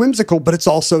 It's whimsical, but it's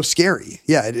also scary.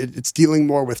 Yeah, it's dealing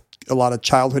more with a lot of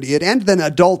childhood and then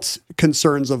adult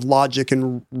concerns of logic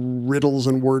and riddles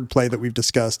and wordplay that we've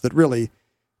discussed that really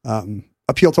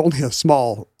appeal to only a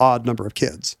small, odd number of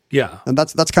kids. Yeah. And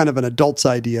that's kind of an adult's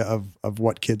idea of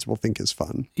what kids will think is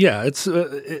fun. Yeah,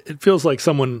 it feels like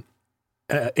someone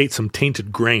ate some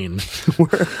tainted grain.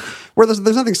 Where there's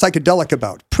nothing psychedelic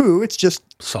about Pooh. It's just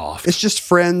Soft. It's just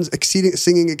friends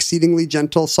singing exceedingly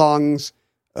gentle songs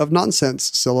of nonsense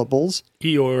syllables.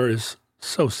 Eeyore is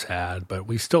so sad, but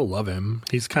we still love him.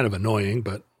 He's kind of annoying,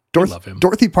 but we love him.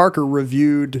 Dorothy Parker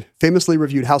famously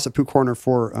reviewed House at Pooh Corner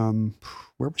for,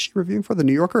 where was she reviewing for? The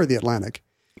New Yorker or the Atlantic?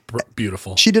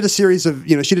 Beautiful. She did a series of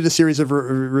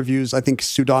reviews, I think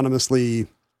pseudonymously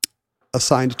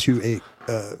assigned to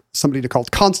somebody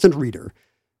called Constant Reader.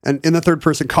 And in the third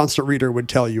person, Constant Reader would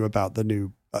tell you about the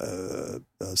new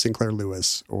Sinclair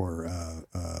Lewis or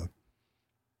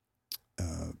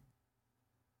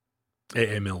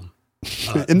A.A. Milne.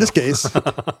 in this case,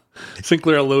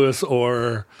 Sinclair Lewis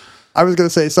or... I was going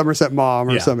to say Somerset Maugham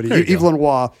or somebody, there you Evelyn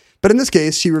Waugh. But in this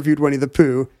case, she reviewed Winnie the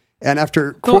Pooh. And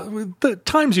after... The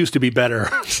times used to be better.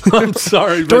 I'm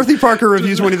sorry. but Dorothy Parker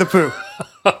reviews Winnie the Pooh.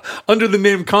 under the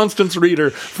name Constance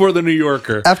Reader for the New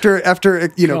Yorker. After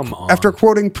Come on. after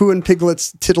quoting Pooh and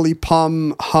Piglet's tiddly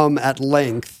pom hum at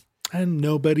length. And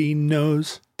nobody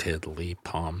knows tiddly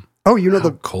pom. Oh, you know How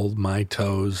the cold my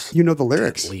toes. you know the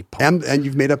lyrics. Tiddly pom. And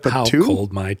you've made up a How tune?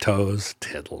 cold my toes,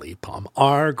 tiddly pom,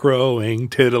 are growing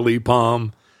tiddly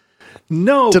pom.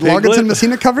 No, Did Piglet. Loggins and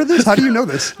Messina cover this? How do you know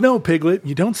this? No, Piglet,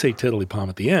 you don't say tiddly pom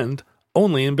at the end,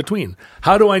 only in between.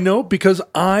 How do I know? Because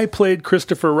I played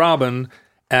Christopher Robin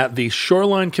at the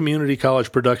Shoreline Community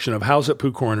College production of House at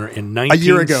Pooh Corner in A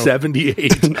year ago.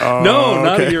 1978. No,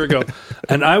 not a year ago.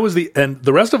 And and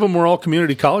the rest of them were all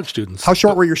community college students. How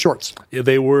short were your shorts?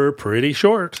 They were pretty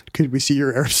short. Could we see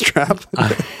your Arab strap?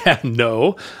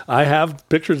 No, I have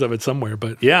pictures of it somewhere.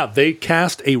 But yeah, they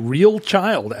cast a real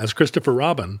child as Christopher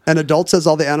Robin. And adults as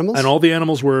all the animals? And all the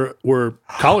animals were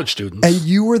college students. And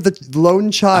you were the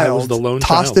lone child I was the lone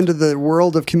tossed child. into the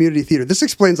world of community theater. This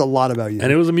explains a lot about you.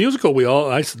 And it was a musical.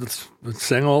 I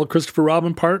sang all the Christopher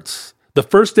Robin parts. The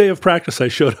first day of practice, I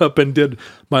showed up and did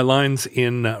my lines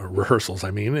in rehearsals.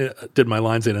 Did my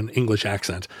lines in an English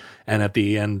accent. And at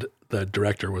the end, the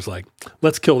director was like,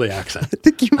 let's kill the accent. I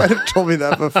think you might have told me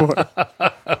that before.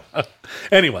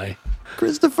 Anyway.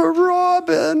 Christopher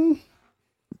Robin.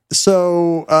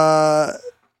 So,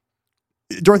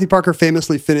 Dorothy Parker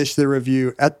famously finished the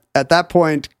review. At that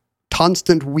point,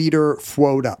 Constant Weeder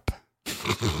flowed up.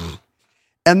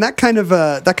 And that kind of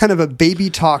a baby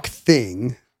talk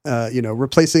thing,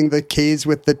 replacing the K's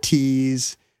with the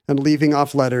T's and leaving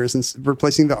off letters and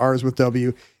replacing the R's with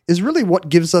W is really what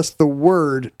gives us the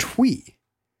word twee.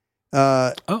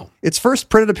 Its first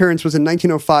printed appearance was in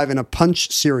 1905 in a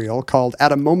Punch serial called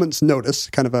At a Moment's Notice,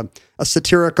 kind of a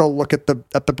satirical look at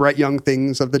the bright young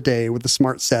things of the day with the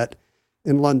smart set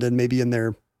in London, maybe in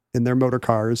their motor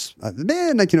cars.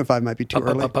 1905 might be too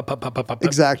early.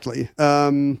 Exactly.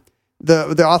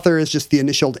 The author is just the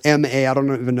initialed M.A. I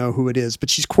don't even know who it is, but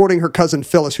she's quoting her cousin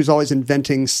Phyllis, who's always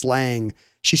inventing slang.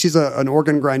 She sees an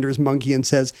organ grinder's monkey and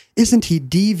says, "Isn't he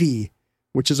deevy?"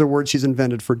 Which is a word she's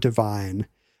invented for divine.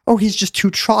 "Oh, he's just too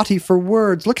trotty for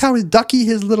words. Look how ducky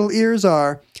his little ears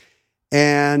are."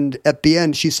 And at the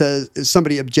end, she says,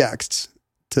 somebody objects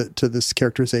to this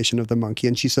characterization of the monkey,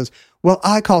 and she says, "Well,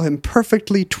 I call him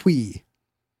perfectly twee."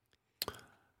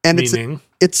 And meaning?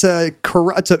 it's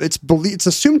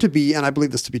assumed to be, and I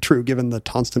believe this to be true, given the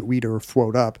Constant Weeder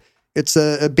flowed up. It's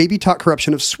a baby talk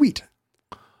corruption of sweet.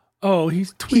 Oh,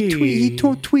 he's twee. He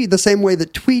told twee the same way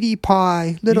that Tweety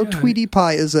Pie, little Tweety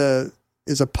Pie, is a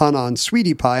pun on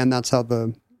Sweetie Pie, and that's how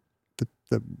the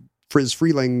Frizz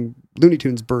Freeling Looney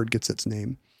Tunes bird gets its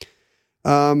name.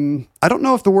 I don't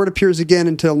know if the word appears again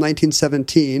until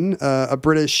 1917. A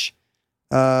British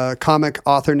comic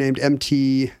author named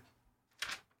M.T.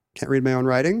 Can't read my own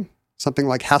writing. Something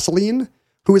like Hasseline,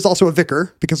 who is also a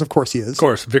vicar, because of course he is. Of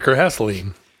course, Vicar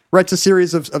Hasseline. Writes a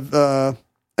series of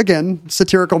again,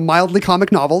 satirical, mildly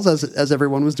comic novels, as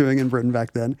everyone was doing in Britain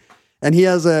back then. And he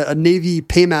has a Navy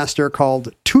paymaster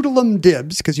called Toodlum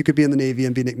Dibs, because you could be in the Navy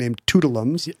and be nicknamed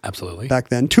Toodlums. Yeah, absolutely. Back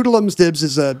then. Toodlums Dibs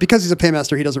is because he's a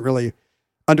paymaster, he doesn't really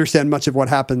understand much of what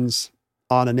happens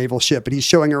on a naval ship, but he's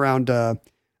showing around a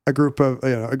group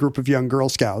of young Girl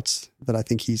Scouts that I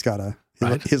think he's got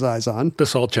his eyes on.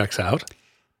 This all checks out.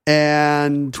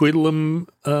 And Tweedledum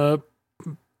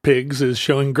Pigs is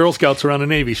showing Girl Scouts around a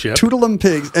Navy ship. Tweedledum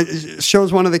Pigs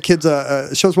shows one of the kids,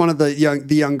 shows one of the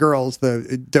young girls,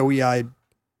 the doe-eyed,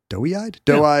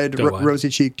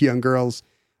 rosy-cheeked young girls.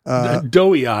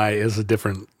 Doughy eye is a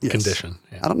different Yes. condition.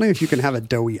 Yeah. I don't know if you can have a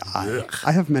doughy eye. Ugh.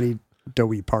 I have many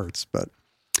doughy parts, but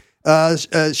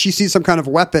she sees some kind of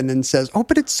weapon and says, "Oh,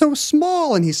 but it's so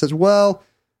small." And he says, "Well,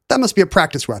 that must be a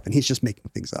practice weapon. He's just making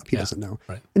things up. He doesn't know."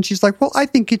 Right. And she's like, "Well, I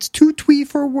think it's too twee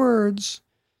for words."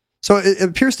 So it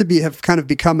appears to have kind of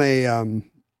become a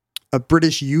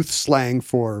British youth slang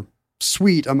for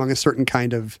sweet among a certain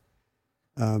kind of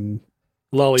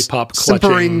Lollipop clutching.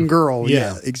 simpering girl.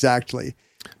 Yeah. Yeah, exactly.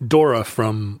 Dora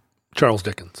from Charles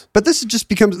Dickens. But this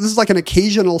is like an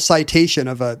occasional citation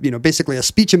of basically a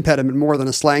speech impediment more than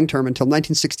a slang term until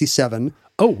 1967.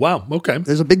 Oh, wow. Okay.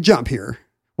 There's a big jump here.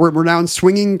 We're now in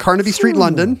swinging Carnaby Street,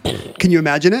 London. Can you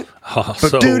imagine it? Oh,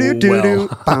 so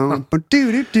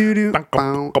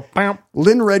well.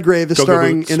 Lynn Redgrave is Go-Go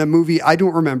starring Boots. in a movie I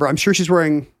don't remember. I'm sure she's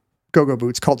wearing go-go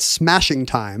boots called Smashing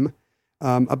Time,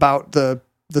 about the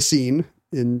scene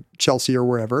in Chelsea or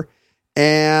wherever.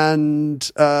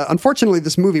 And unfortunately,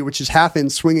 this movie, which is half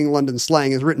in swinging London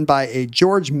slang, is written by a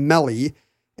George Melly.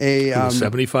 Who's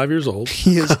 75 years old.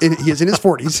 He is in his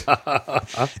 40s,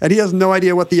 and he has no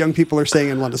idea what the young people are saying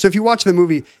in London. So if you watch the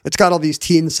movie, it's got all these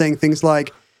teens saying things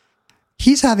like,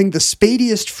 "He's having the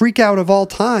spadiest freak out of all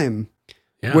time,"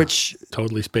 Yeah, which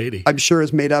totally spady. I'm sure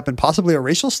is made up and possibly a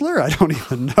racial slur. I don't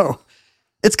even know.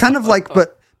 It's kind of like,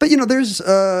 but there's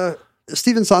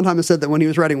Stephen Sondheim has said that when he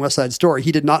was writing West Side Story,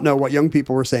 he did not know what young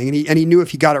people were saying, and he knew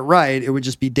if he got it right, it would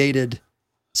just be dated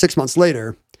 6 months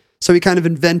later. So he kind of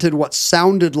invented what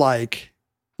sounded like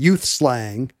youth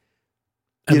slang.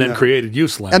 And then created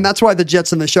youth slang. And that's why the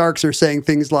Jets and the Sharks are saying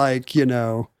things like,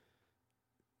 yeah,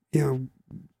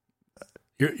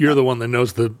 You're the one that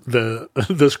knows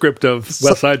the script of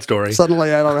West Side Story.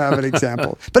 Suddenly, I don't have an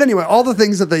example. But anyway, all the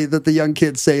things that the young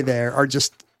kids say there are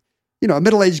just, a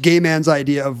middle-aged gay man's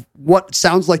idea of what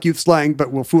sounds like youth slang,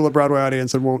 but will fool a Broadway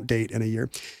audience and won't date in a year.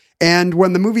 And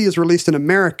when the movie is released in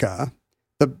America,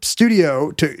 the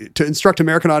studio, to instruct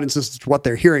American audiences as to what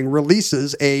they're hearing,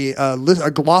 releases a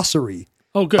glossary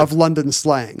of London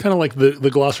slang. Kind of like the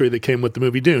glossary that came with the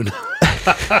movie Dune.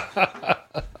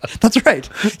 That's right.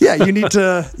 Yeah, you need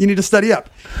to study up.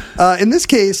 In this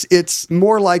case, it's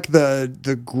more like the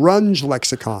grunge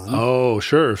lexicon. Oh,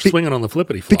 sure. Swinging on the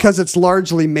flippity flop. Because it's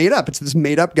largely made up. It's this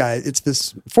made up guy. It's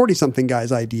this 40-something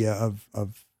guy's idea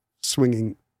of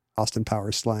swinging Austin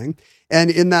Powers slang.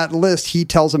 And in that list, he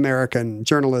tells American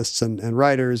journalists and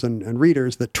writers and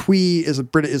readers that twee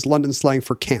is London slang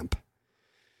for camp.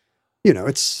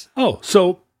 It's... Oh,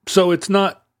 so it's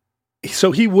not...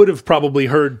 So he would have probably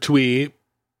heard twee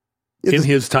in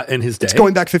his day. It's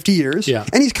going back 50 years. Yeah.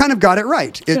 And he's kind of got it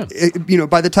right.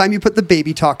 By the time you put the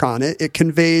baby talk on it, it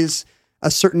conveys a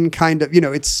certain kind of,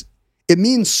 it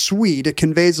means sweet. It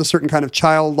conveys a certain kind of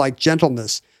childlike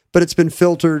gentleness, but it's been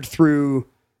filtered through,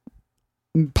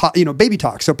 baby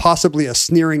talk. So possibly a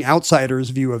sneering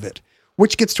outsider's view of it,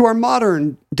 which gets to our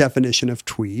modern definition of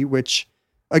twee, which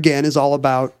again is all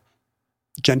about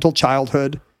gentle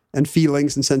childhood and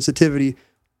feelings and sensitivity.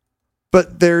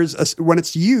 But when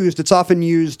it's used, it's often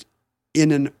used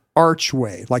in an arch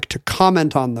way, like to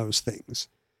comment on those things.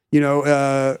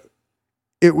 It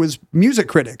was music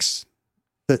critics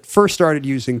that first started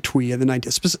using twee in the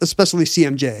 90s, especially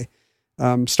CMJ,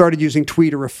 started using twee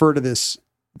to refer to this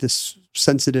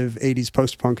sensitive 80s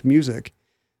post-punk music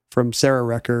from Sarah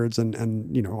Records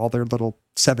and all their little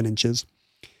 7 inches.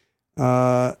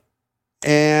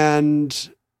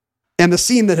 And the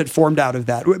scene that had formed out of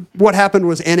that, what happened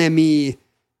was NME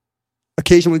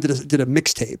occasionally did a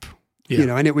mixtape,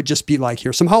 and it would just be like,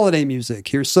 here's some holiday music,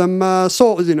 here's some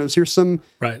soul, here's some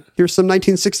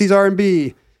 1960s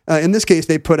R&B. In this case,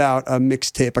 they put out a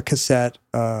mixtape, a cassette,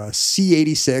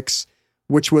 C86,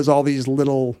 which was all these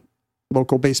little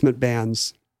local basement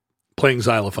bands playing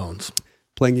xylophones,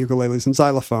 playing ukuleles and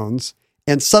xylophones,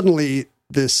 and suddenly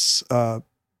this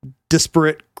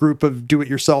disparate group of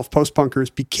do-it-yourself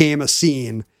post-punkers became a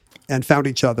scene and found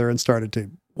each other and started to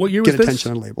get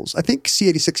attention on labels. I think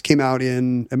C86 came out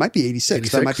it might be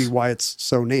 86. That might be why it's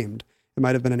so named. It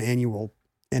might have been an annual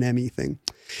NME thing.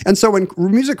 And so when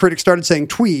music critics started saying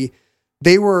twee,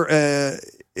 it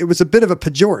was a bit of a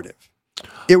pejorative.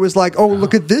 It was like,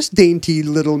 look at this dainty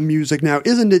little music now.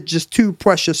 Isn't it just too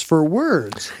precious for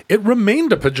words? It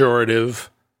remained a pejorative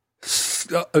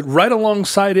right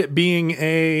alongside it being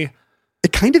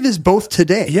It kind of is both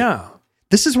today. Yeah.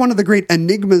 This is one of the great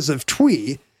enigmas of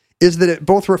twee, is that it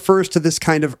both refers to this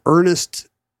kind of earnest,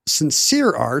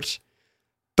 sincere art,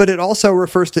 but it also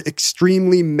refers to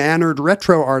extremely mannered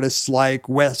retro artists like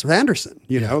Wes Anderson.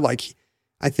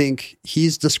 I think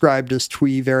he's described as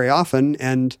twee very often,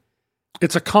 and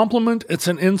it's a compliment, it's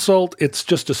an insult, it's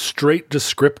just a straight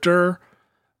descriptor.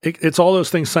 It's all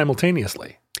those things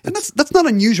simultaneously. And that's not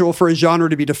unusual for a genre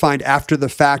to be defined after the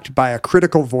fact by a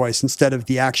critical voice instead of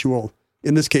the actual,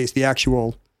 in this case, the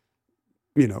actual,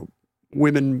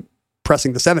 women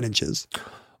pressing the 7 inches.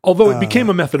 Although it became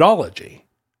a methodology.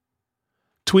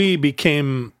 Twee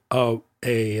became there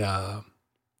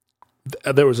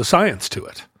was a science to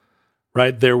it,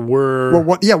 right? There were...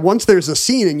 once there's a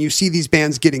scene and you see these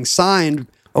bands getting signed...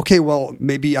 Okay, well,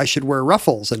 maybe I should wear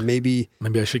ruffles, and maybe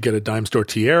I should get a dime store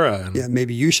tiara. And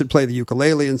maybe you should play the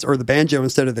ukulele or the banjo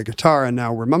instead of the guitar, and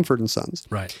now we're Mumford and Sons.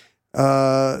 Right.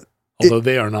 Although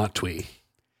they are not twee.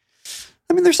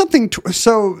 I mean, there's something...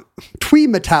 So twee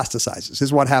metastasizes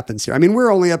is what happens here. I mean,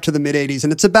 we're only up to the mid-'80s,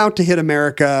 and it's about to hit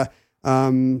America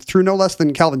through no less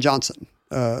than Calvin Johnson.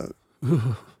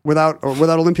 Without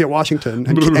Olympia Washington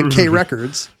and K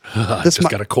Records. This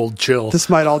got a cold chill. This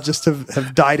might all just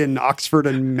have died in Oxford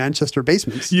and Manchester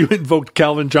basements. You invoked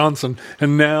Calvin Johnson,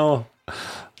 and now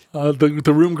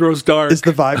the room grows dark. Is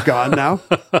the vibe gone now?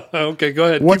 Okay, go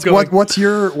ahead. What's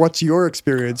your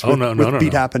experience with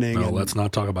Beat Happening? No, let's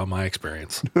not talk about my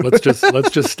experience. Let's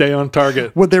just stay on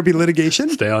target. Would there be litigation?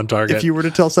 Stay on target. If you were to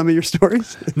tell some of your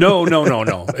stories? No.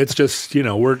 It's just,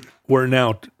 we're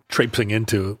now traipsing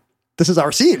into... This is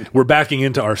our scene. We're backing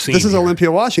into our scene. This is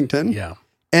Olympia, Washington. Yeah.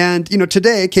 And,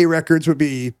 today K Records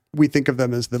we think of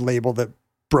them as the label that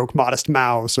broke Modest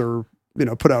Mouse or,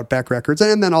 put out Beck Records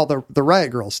and then all the Riot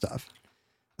Girl stuff.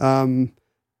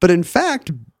 But in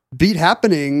fact, Beat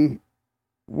Happening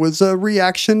was a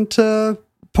reaction to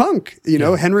punk.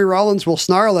 Henry Rollins will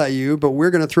snarl at you, but we're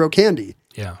going to throw candy.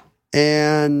 Yeah.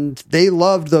 And they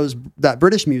loved that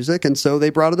British music, and so they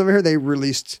brought it over here. They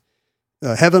released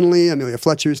Heavenly, Amelia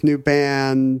Fletcher's new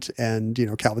band, and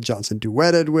Calvin Johnson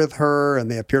duetted with her,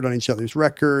 and they appeared on each other's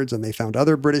records, and they found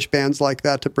other British bands like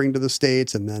that to bring to the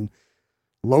States, and then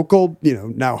local,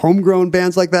 now homegrown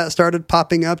bands like that started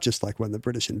popping up, just like when the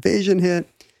British invasion hit.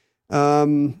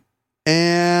 And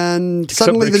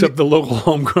suddenly, except the local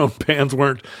homegrown bands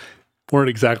weren't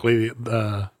exactly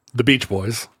the Beach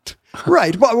Boys.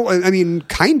 Right. Well, I mean,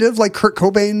 kind of like Kurt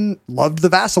Cobain loved the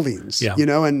Vaselines,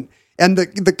 and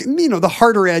the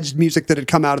harder edged music that had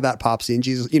come out of that pop scene.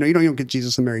 Jesus, you don't get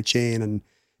Jesus and Mary Chain and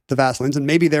the Vaselines, and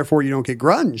maybe therefore you don't get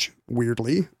grunge,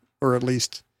 weirdly, or at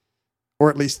least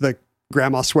the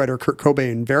grandma sweater Kurt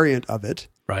Cobain variant of it,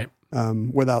 right?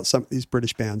 Without some of these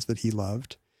British bands that he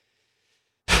loved,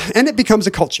 and it becomes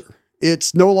a culture.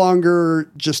 It's no longer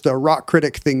just a rock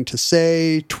critic thing to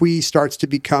say. Twee starts to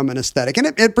become an aesthetic, and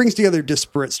it brings together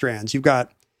disparate strands. You've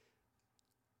got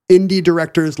indie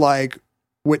directors like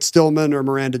Whit Stillman or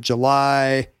Miranda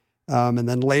July, and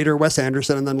then later Wes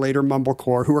Anderson, and then later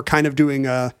Mumblecore, who are kind of doing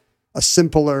a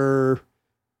simpler,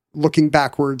 looking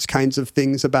backwards kinds of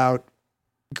things about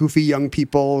goofy young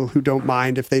people who don't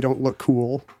mind if they don't look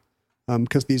cool,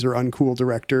 because these are uncool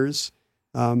directors.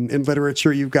 In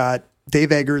literature, you've got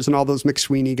Dave Eggers and all those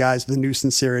McSweeney guys, The New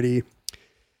Sincerity,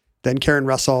 then Karen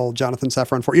Russell, Jonathan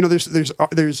Safran Foer.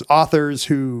 There's authors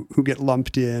who get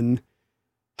lumped in.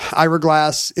 Ira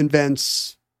Glass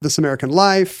invents This American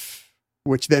Life,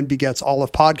 which then begets all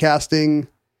of podcasting,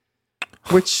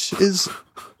 which is,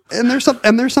 and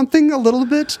there's something a little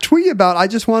bit twee about. I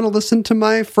just want to listen to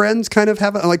my friends kind of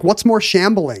have what's more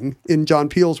shambling, in John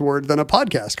Peele's word, than a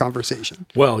podcast conversation.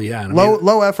 Well, yeah,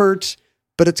 low effort,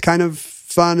 but it's kind of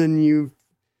fun, and you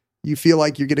feel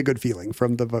like you get a good feeling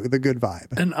from the good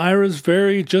vibe. And Ira's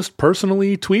very just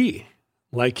personally twee.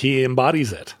 Like he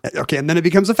embodies it. Okay, and then it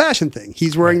becomes a fashion thing.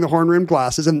 He's wearing the horn-rimmed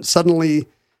glasses, and suddenly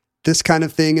this kind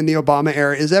of thing in the Obama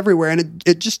era is everywhere, and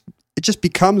it just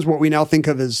becomes what we now think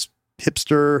of as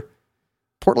hipster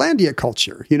Portlandia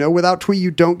culture. Without twee,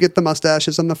 you don't get the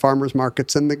mustaches and the farmers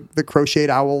markets and the crocheted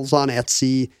owls on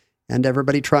Etsy and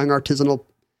everybody trying artisanal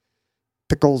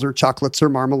pickles or chocolates or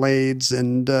marmalades,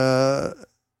 and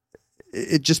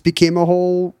it just became a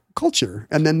whole culture.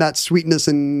 And then that sweetness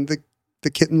and the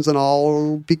kittens and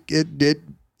all,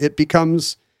 it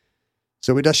becomes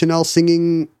Zooey Deschanel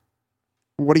singing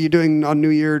 "What Are You Doing on New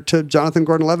Year" to Jonathan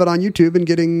Gordon-Levitt on YouTube and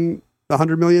getting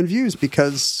 100 million views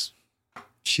because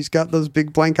she's got those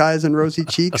big blank eyes and rosy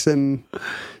cheeks. And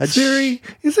Siri,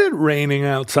 is it raining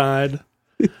outside?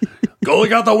 Go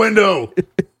look out the window.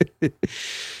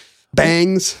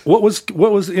 Bangs. What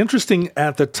was interesting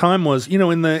at the time was,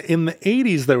 in the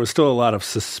 80s, there was still a lot of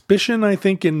suspicion, I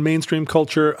think, in mainstream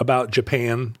culture about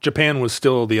Japan. Japan was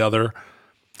still the other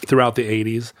throughout the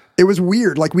 80s. It was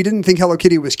weird. Like, we didn't think Hello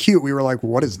Kitty was cute. We were like,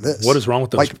 what is this? What is wrong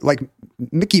with those? Like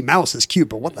Mickey Mouse is cute,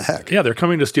 but what the heck? Yeah, they're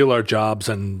coming to steal our jobs,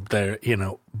 and they're,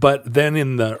 but then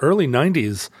in the early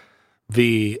 90s,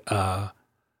 the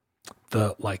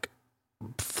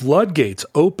floodgates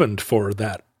opened for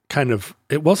that kind of,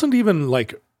 it wasn't even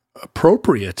like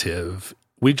appropriative.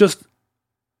 We just,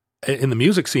 in the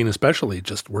music scene especially,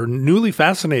 just were newly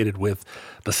fascinated with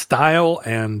the style,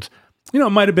 and it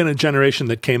might have been a generation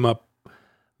that came up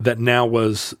that now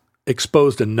was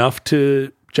exposed enough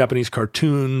to Japanese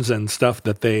cartoons and stuff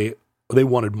that they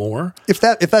wanted more. If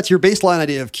that's your baseline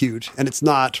idea of cute, and it's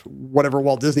not whatever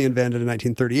Walt Disney invented in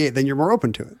 1938, then you're more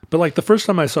open to it. But like the first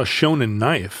time I saw Shonen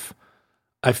Knife,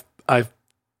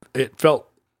 it felt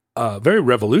very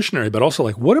revolutionary, but also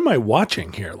like, what am I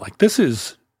watching here? Like, this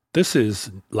is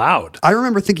loud. I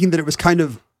remember thinking that it was kind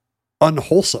of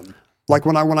unwholesome. Like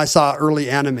when I saw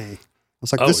early anime, I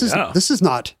was like, this is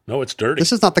not. No, it's dirty.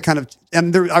 This is not the kind of,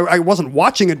 and I wasn't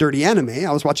watching a dirty anime.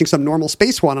 I was watching some normal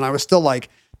space one, and I was still like,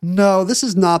 no, this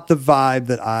is not the vibe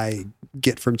that I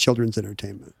get from children's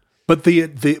entertainment. But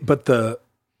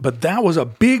but that was a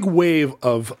big wave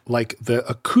of like the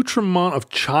accoutrement of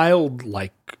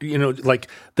childlike, like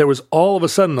there was all of a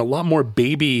sudden a lot more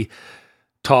baby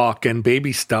talk and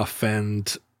baby stuff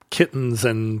and kittens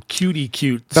and cutie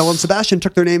cutes. Belle and Sebastian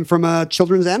took their name from a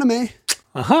children's anime.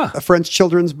 A French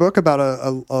children's book about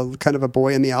a kind of a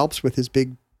boy in the Alps with his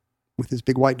big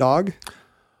white dog.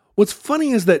 What's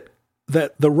funny is that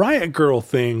the Riot Girl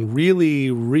thing really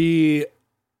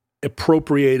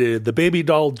reappropriated the baby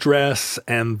doll dress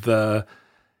and the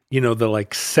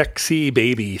like sexy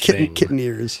baby thing. Kitten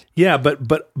ears. Yeah,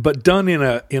 but done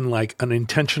in like an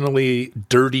intentionally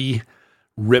dirty,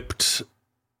 ripped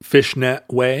fishnet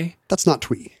way. That's not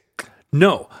twee.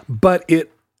 No, but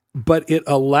it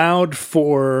allowed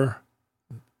for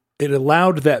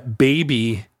allowed that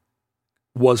Baby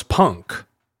was punk,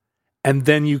 and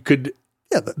then you could.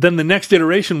 Yeah, Then the next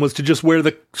iteration was to just wear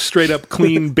the straight up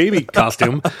clean Baby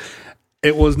costume.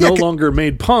 It was no longer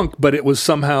made punk, but it was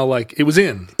somehow like it was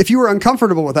in. if you were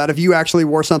uncomfortable with that, if you actually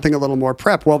wore something a little more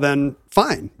prep, well then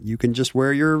fine. You can just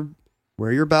wear your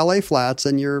ballet flats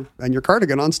and your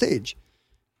cardigan on stage.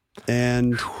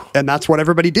 And that's what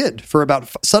everybody did for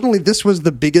suddenly this was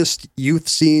the biggest youth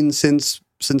scene since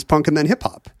punk and then hip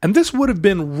hop. And this would have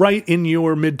been right in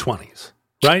your mid-20s,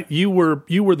 right? You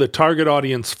were the target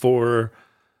audience for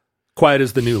Quiet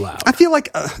as the New Loud. I feel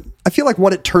like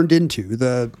what it turned into,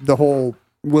 the whole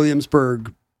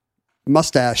Williamsburg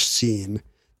mustache scene,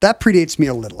 that predates me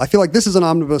a little. I feel like this is an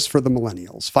omnibus for the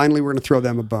millennials. Finally, we're going to throw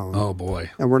them a bone. Oh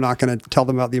boy. And we're not going to tell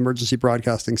them about the emergency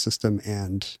broadcasting system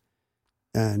and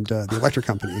the electric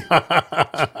company.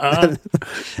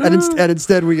 and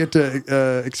instead we get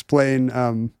to explain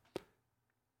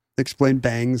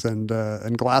bangs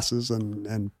and glasses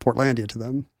and Portlandia to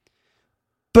them.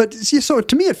 But see, so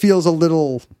to me it feels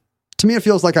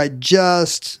like I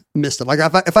just missed it. Like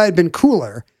if I had been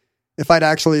cooler, if I'd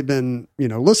actually been,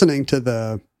 listening to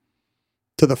the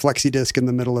flexi disc in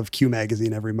the middle of Q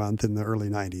magazine every month in the early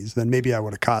 90s, then maybe I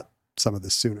would have caught some of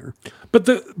this sooner.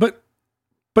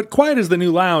 But Quiet as the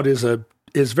New Loud is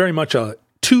very much a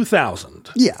 2000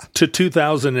 to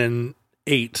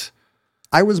 2008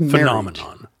 I was married.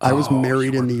 phenomenon. I was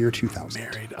married in the year 2000.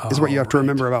 Married. Is what you have to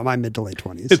remember about my mid to late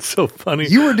 20s. It's so funny.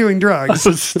 You were doing drugs. I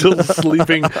was still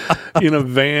sleeping in a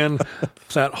van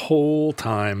that whole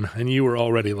time, and you were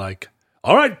already like,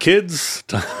 all right, kids,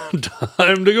 time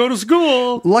to go to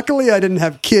school. Luckily, I didn't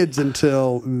have kids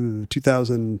until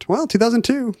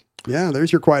 2002. Yeah,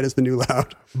 there's your Quiet as the New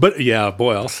Loud. But yeah,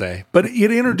 boy, I'll say. But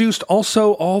it introduced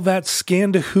also all that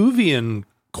Scandinavian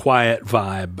quiet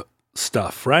vibe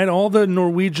stuff, right? All the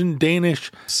Norwegian,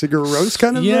 Danish, Sigur Rós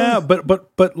kind of. Yeah,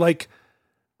 but like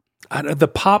the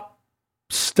pop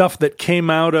stuff that came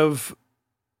out of,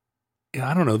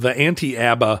 I don't know, the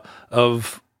anti-ABBA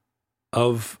of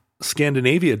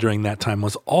Scandinavia during that time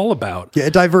was all about. Yeah,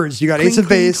 it diverged. You got Cling, Ace of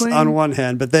cling, Base cling. on one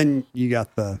hand, but then you got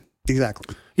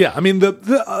exactly. Yeah, I mean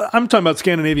the I'm talking about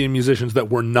Scandinavian musicians that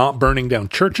were not burning down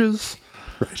churches.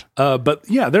 Right. But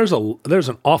yeah, there's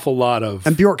an awful lot of,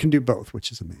 And Bjork can do both,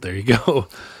 which is amazing. there you go.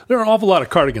 There are an awful lot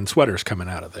of cardigan sweaters coming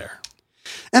out of there.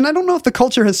 And I don't know if the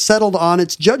culture has settled on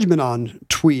its judgment on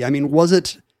twee. I mean, was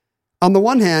it, on the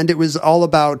one hand, it was all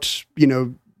about,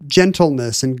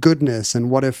 gentleness and goodness. And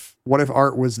what if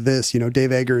art was this?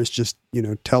 Dave Eggers just,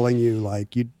 telling you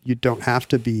like, you don't have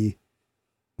to be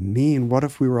mean. What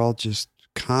if we were all just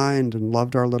kind and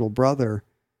loved our little brother?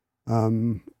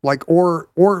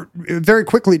 Or very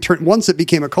quickly once it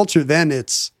became a culture, then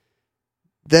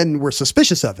we're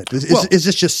suspicious of it. Is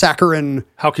this just saccharine?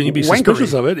 How can you be wankery?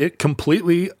 suspicious of it? It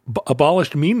completely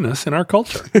abolished meanness in our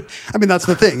culture. I mean, that's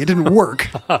the thing. It didn't work.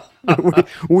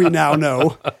 we now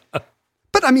know.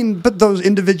 But I mean, those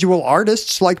individual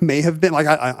artists may have been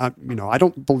I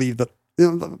don't believe that,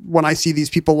 when I see these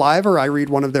people live or I read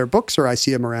one of their books or I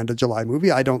see a Miranda July movie,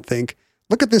 I don't think,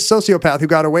 look at this sociopath who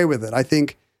got away with it. I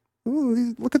think,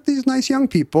 look at these nice young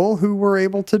people who were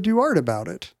able to do art about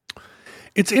it.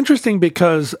 It's interesting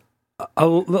because a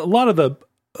lot of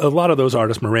those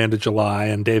artists, Miranda July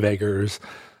and Dave Eggers,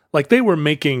 like they were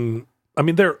making. I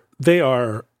mean, they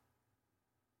are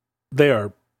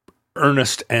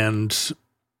earnest and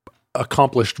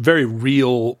accomplished, very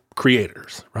real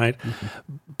creators, right?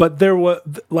 Mm-hmm. But there was,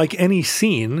 like any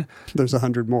scene, there's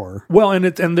 100 more. Well, and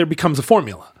there becomes a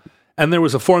formula. And there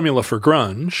was a formula for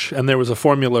grunge, and there was a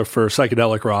formula for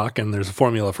psychedelic rock, and there's a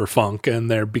formula for funk,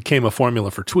 and there became a formula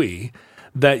for twee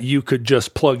that you could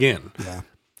just plug in. Yeah.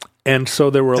 And so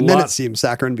there were and then it seems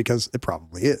saccharine because it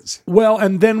probably is. Well,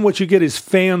 and then what you get is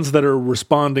fans that are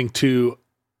responding to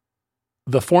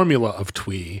the formula of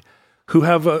twee who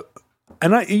have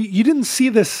you didn't see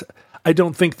this, I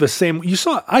don't think, the same.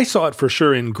 I saw it for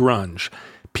sure in grunge.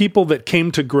 People that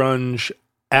came to grunge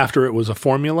after it was a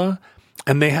formula,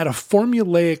 and they had a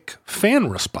formulaic fan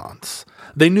response.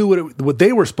 They knew what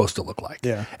they were supposed to look like,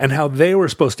 yeah, and how they were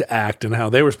supposed to act and how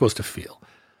they were supposed to feel.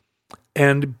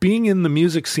 And being in the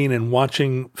music scene and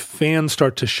watching fans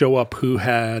start to show up who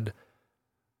had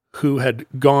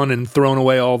gone and thrown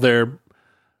away all the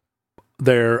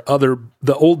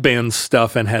old band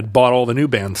stuff and had bought all the new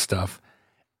band stuff.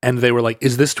 And they were like,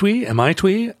 is this twee? Am I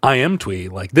twee? I am twee.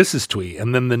 Like, this is twee.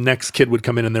 And then the next kid would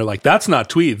come in and they're like, that's not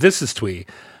twee. This is twee.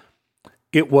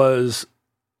 It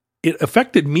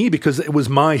affected me because it was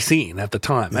my scene at the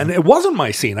time. And it wasn't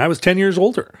my scene. I was 10 years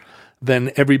older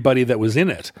than everybody that was in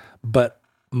it. But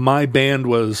my band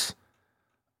was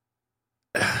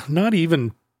not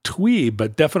even twee,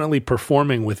 but definitely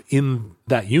performing within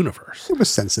that universe. It was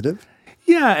sensitive.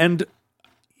 Yeah, and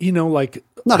like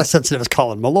Not as sensitive as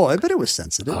Colin Malloy, but it was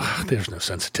sensitive. there's no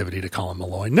sensitivity to Colin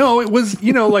Malloy. No, it was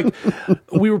like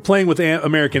we were playing with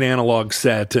American Analog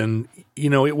Set, and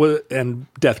it was and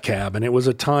Death Cab, and it was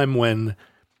a time when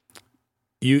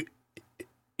it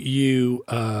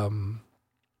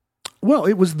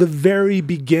was the very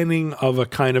beginning of a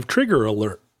kind of trigger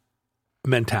alert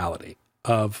mentality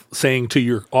of saying to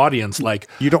your audience, like,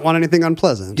 You don't want anything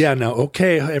unpleasant. yeah, no,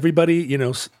 okay, everybody,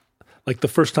 like the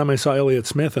first time I saw Elliott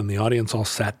Smith and the audience all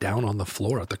sat down on the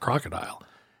floor at the Crocodile.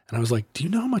 And I was like, do you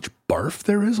know how much barf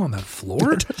there is on that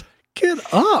floor? Get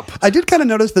up. I did kind of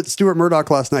notice that Stuart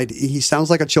Murdoch last night, he sounds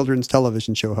like a children's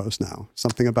television show host now.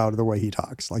 Something about the way he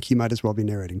talks. Like he might as well be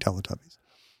narrating Teletubbies.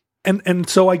 And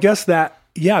so I guess that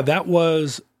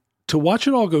was, to watch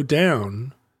it all go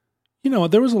down,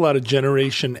 there was a lot of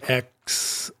Generation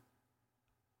X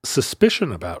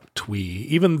suspicion about twee,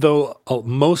 even though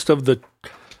most of the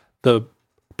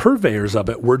purveyors of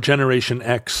it were Generation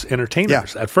X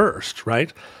entertainers at first,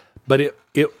 right? But it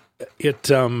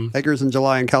Eggers and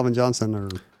July and Calvin Johnson are...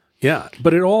 Yeah,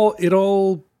 but it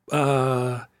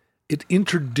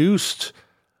introduced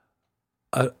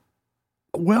I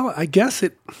guess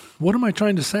what am I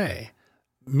trying to say?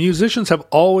 Musicians have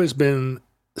always been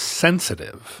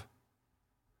sensitive,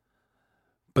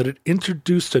 but it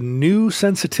introduced a new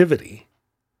sensitivity,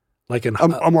 like a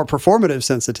more performative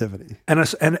sensitivity. and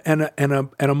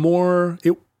a more,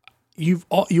 you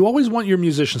always want your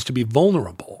musicians to be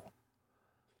vulnerable,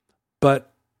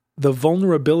 but the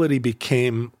vulnerability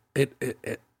became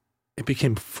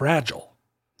fragile.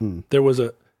 There was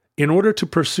in order to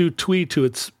pursue twee to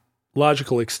its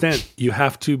logical extent, you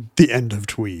have to The end of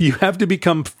twee. you have to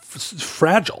become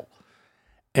fragile.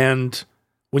 And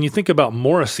when you think about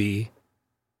Morrissey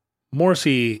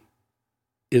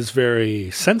is very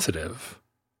sensitive,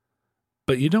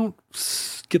 but you don't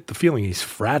get the feeling he's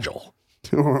fragile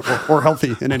or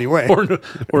healthy in any way.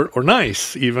 or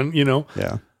nice even,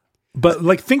 Yeah. But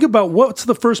like, think about what's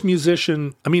the first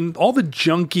musician. I mean, all the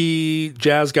junky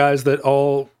jazz guys that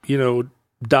all,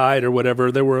 died or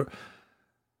whatever, there were,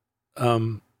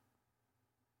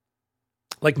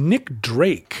 like Nick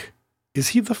Drake. Is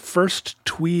he the first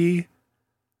twee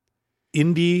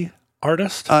indie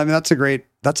artist? That's a great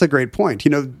point.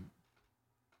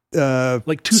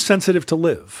 Like Too Sensitive to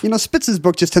Live. Spitz's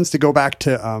book just tends to go back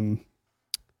to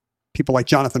people like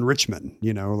Jonathan Richman,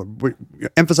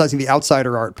 emphasizing the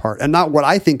outsider art part and not what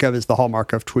I think of as the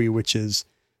hallmark of twee, which is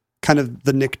kind of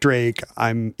the Nick Drake.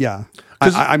 I'm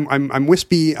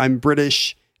wispy, I'm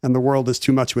British, and the world is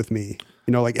too much with me.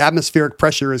 Like atmospheric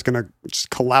pressure is going to just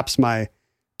collapse my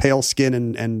pale skin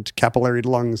and capillary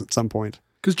lungs at some point.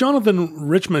 Because Jonathan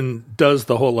Richman does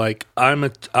the whole like I'm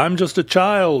just a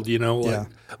child,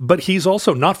 but he's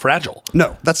also not fragile.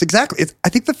 No, that's exactly it. I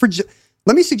think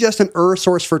let me suggest an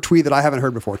source for twee that I haven't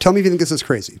heard before. Tell me if you think this is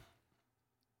crazy.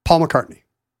 Paul McCartney.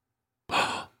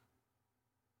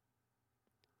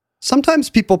 Sometimes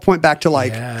people point back to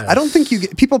I don't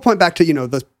think people point back to,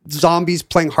 the Zombies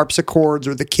playing harpsichords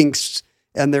or the Kinks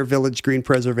and their Village Green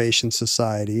Preservation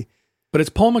Society. But it's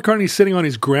Paul McCartney sitting on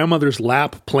his grandmother's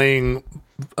lap playing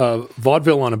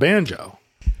vaudeville on a banjo.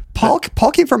 Paul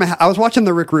came from I was watching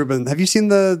the Rick Rubin. Have you seen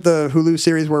the Hulu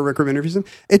series where Rick Rubin interviews him?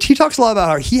 He talks a lot about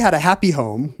how he had a happy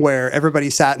home where everybody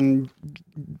sat and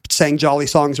sang jolly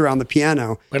songs around the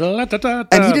piano. And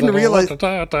he didn't realize. And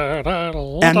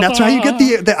that's how you get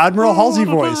the Admiral Halsey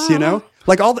voice,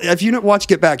 Like if you watch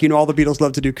Get Back, all the Beatles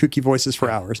love to do kooky voices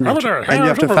for hours. And you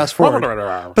have to fast forward.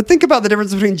 But think about the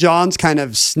difference between John's kind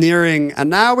of sneering, and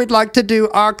now we'd like to do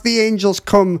Arc the Angels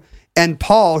Come, and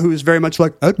Paul, who is very much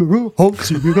like, Admiral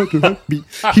Halsey, you had to help me.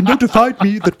 He notified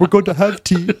me that we're going to have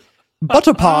tea.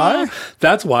 Butter pie.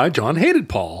 That's why John hated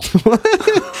Paul.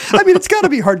 I mean, it's got to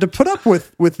be hard to put up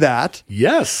with that.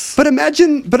 Yes. But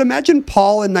imagine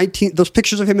Paul in those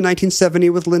pictures of him in 1970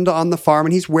 with Linda on the farm,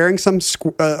 and he's wearing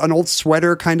an old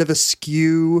sweater, kind of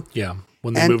askew. Yeah,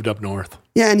 when they moved up north.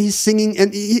 Yeah, and he's singing,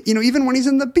 and even when he's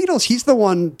in the Beatles, he's the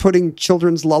one putting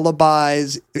children's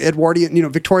lullabies,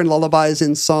 Edwardian, Victorian lullabies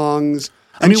in songs.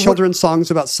 And children's songs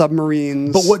about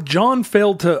submarines. But what John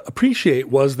failed to appreciate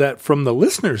was that from the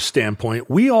listener's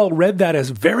standpoint, we all read that as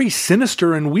very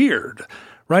sinister and weird,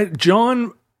 right?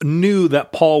 John knew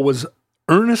that Paul was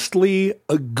earnestly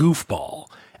a goofball.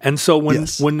 And so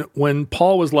when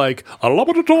Paul was like, I love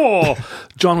it all,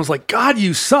 John was like, God,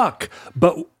 you suck.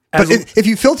 But if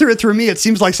you filter it through me, it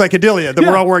seems like psychedelia that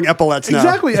we're all wearing epaulets now.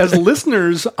 Exactly. As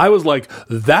listeners, I was like,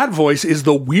 that voice is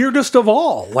the weirdest of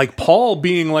all. Like Paul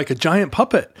being like a giant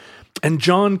puppet. And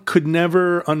John could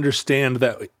never understand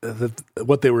that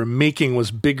what they were making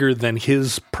was bigger than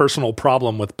his personal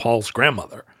problem with Paul's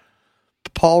grandmother.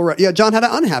 John had an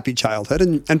unhappy childhood,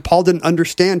 and Paul didn't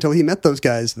understand till he met those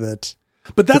guys that.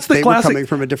 But that's that the they classic. were coming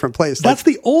from a different place. That's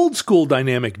the old school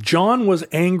dynamic. John was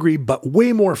angry, but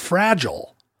way more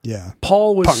fragile. Yeah.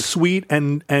 Paul was Punk. sweet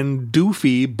and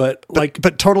doofy, but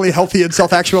totally healthy and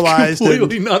self-actualized.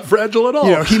 completely not fragile at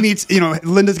all. He meets,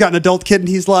 Linda's got an adult kid and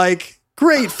he's like,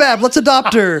 great, fab, let's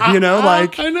adopt her, I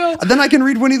know. Then I can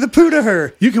read Winnie the Pooh to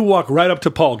her. You can walk right up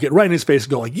to Paul, get right in his face,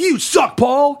 and go like, "You suck,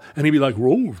 Paul," and he'd be like,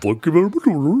 "Oh, fuck you,"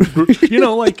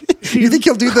 You think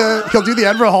he'll do the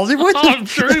Admiral Halsey voice? I'm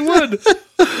sure he would.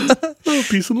 Oh,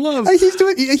 peace and love.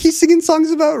 He's singing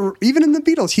songs about, even in the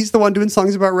Beatles, he's the one doing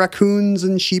songs about raccoons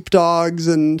and sheepdogs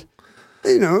and,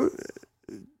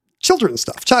 children's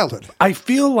stuff, childhood. I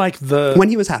feel like when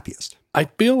he was happiest. I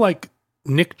feel like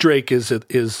Nick Drake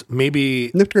is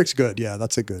maybe Nick Drake's good. Yeah,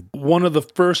 that's a good one of the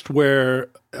first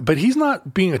but he's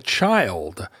not being a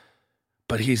child,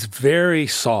 but he's very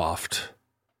soft.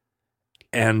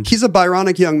 And he's a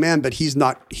Byronic young man, but he's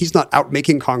not out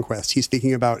making conquests. He's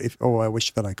thinking about I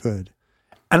wish that I could.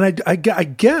 And I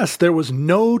guess there was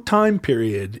no time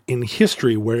period in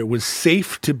history where it was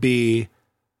safe to be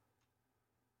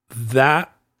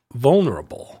that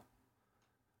vulnerable,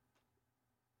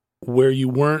 where you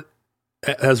weren't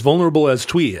as vulnerable as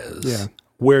Twee is,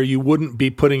 where you wouldn't be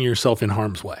putting yourself in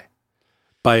harm's way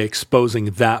by exposing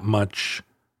that much.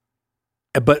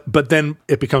 But then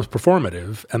it becomes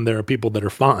performative, and there are people that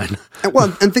are fine.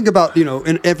 And think about,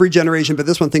 in every generation, but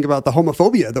this one, think about the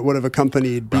homophobia that would have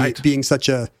accompanied being such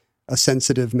a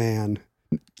sensitive man.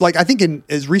 Like, I think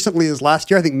as recently as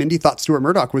last year, I think Mindy thought Stuart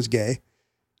Murdoch was gay.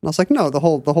 And I was like, no, the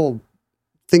whole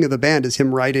thing of the band is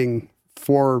him writing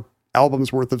 4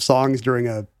 albums worth of songs during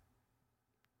a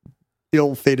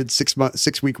ill-fated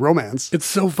 6-week romance. It's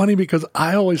so funny because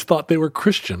I always thought they were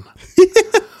Christian.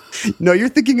 No, you're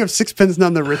thinking of Sixpence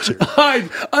None the Richer.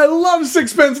 I love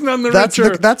Sixpence None the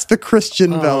Richer. That's the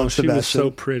Christian Belle and she Sebastian. was so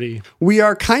pretty. We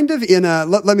are kind of in a...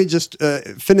 Let me just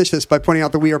finish this by pointing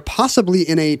out that we are possibly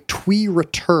in a Twee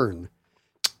return.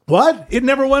 What? It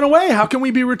never went away. How can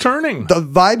we be returning? The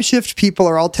vibe shift people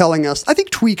are all telling us... I think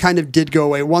Twee kind of did go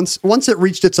away once it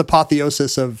reached its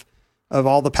apotheosis of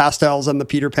all the pastels and the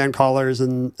Peter Pan collars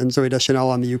and Zooey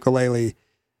Deschanel on the ukulele.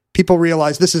 People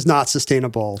realize this is not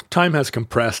sustainable. Time has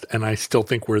compressed, and I still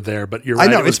think we're there. But you're right.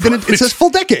 I know it's a full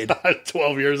decade.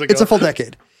 12 years ago. It's a full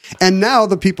decade, and now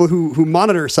the people who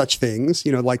monitor such things,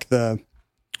 like the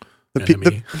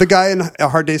guy in A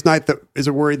Hard Day's Night that is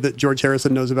worried that George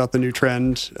Harrison knows about the new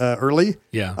trend early.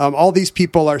 Yeah. All these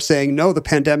people are saying no. The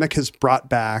pandemic has brought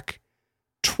back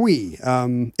Twee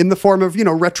in the form of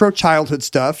retro childhood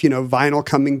stuff. Vinyl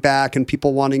coming back and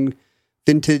people wanting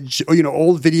vintage,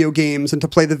 old video games and to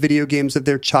play the video games of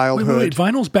their childhood. Wait,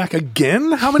 vinyl's back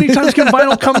again? How many times can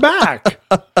vinyl come back?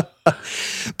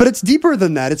 But it's deeper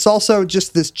than that. It's also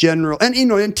just this general, and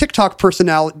in TikTok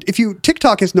personality,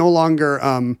 TikTok is no longer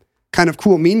kind of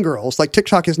cool mean girls. Like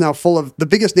TikTok is now full of the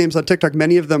biggest names on TikTok.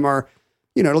 Many of them are,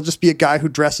 it'll just be a guy who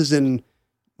dresses in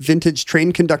vintage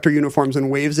train conductor uniforms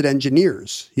and waves at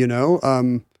engineers,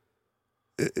 more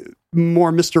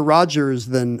Mr. Rogers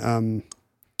than,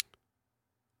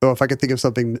 if I could think of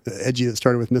something edgy that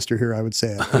started with Mr. here, I would say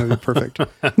it. That would be perfect.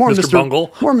 More Mr.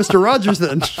 Bungle. More Mr. Rogers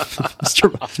than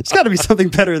Mr. It's got to be something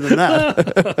better than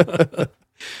that.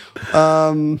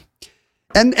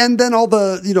 And then all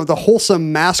the, the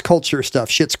wholesome mass culture stuff,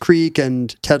 Schitt's Creek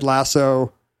and Ted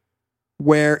Lasso,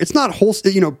 where it's not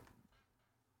wholesome,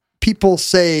 people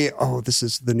say, oh, this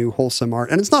is the new wholesome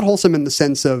art. And it's not wholesome in the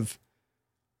sense of,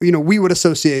 we would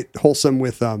associate wholesome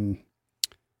with,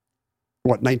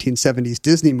 1970s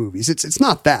Disney movies. It's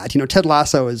not that. Ted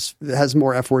Lasso has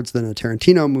more F words than a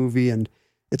Tarantino movie, and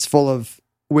it's full of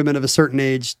women of a certain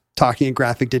age talking in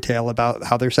graphic detail about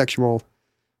how their sexual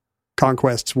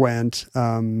conquests went.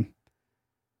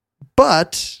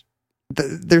 But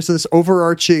there's this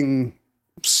overarching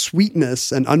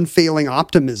sweetness and unfailing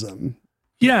optimism.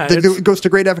 Yeah, that goes to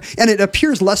great effort, and it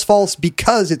appears less false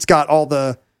because it's got all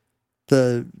the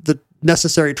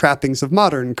necessary trappings of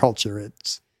modern culture.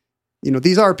 It's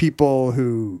these are people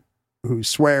who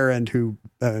swear and who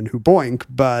boink,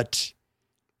 but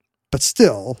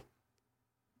still,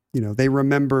 they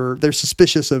remember, they're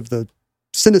suspicious of the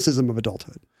cynicism of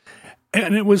adulthood.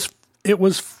 And it was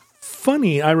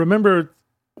funny. I remember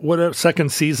a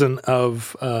second season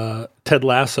of Ted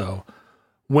Lasso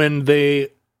when they,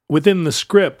 within the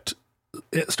script,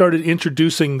 it started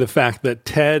introducing the fact that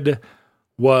Ted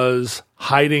was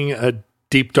hiding a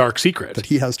deep, dark secret. That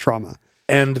he has trauma.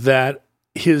 And that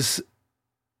his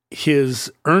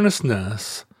his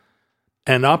earnestness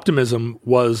and optimism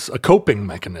was a coping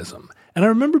mechanism. And I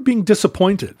remember being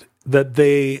disappointed that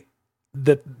they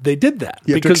did that.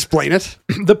 You have to explain it.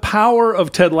 The power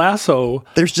of Ted Lasso.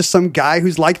 There's just some guy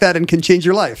who's like that and can change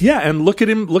your life. Yeah, and look at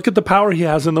him. Look at the power he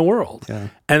has in the world. Yeah.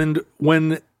 And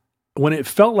when it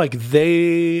felt like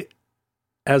they,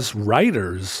 as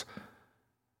writers,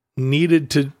 needed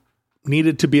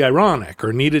to be ironic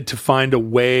or needed to find a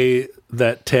way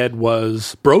that Ted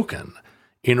was broken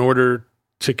in order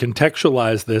to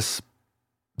contextualize this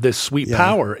sweet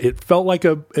power, it felt like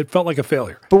a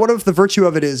failure. But what if the virtue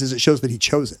of it is it shows that he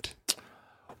chose it?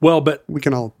 Well, but we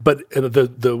can all. But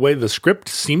the way the script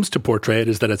seems to portray it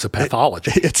is that it's a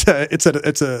pathology. It's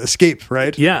a escape,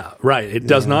 right? Yeah, right. It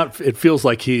does not. It feels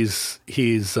like he's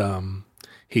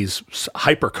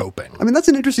hyper coping. I mean, that's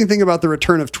an interesting thing about the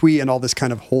return of Twee and all this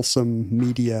kind of wholesome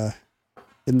media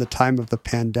in the time of the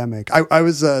pandemic. I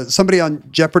was somebody on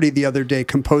Jeopardy the other day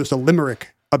composed a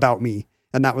limerick about me.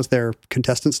 And that was their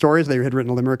contestant stories. They had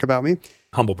written a limerick about me.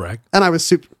 Humble brag. And I was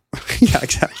super... yeah,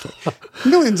 exactly.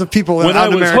 Millions of people when out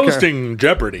in America. America. When I was hosting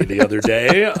Jeopardy the other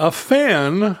day, a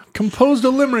fan composed a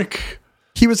limerick.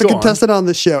 He was a contestant on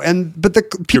the show. But the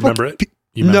people... Do you remember it?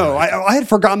 No, I had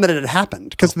forgotten that it had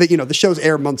happened because the shows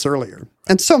air months earlier.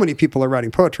 And so many people are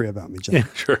writing poetry about me, John. Yeah,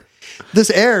 sure. This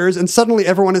airs, and suddenly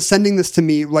everyone is sending this to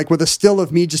me, like with a still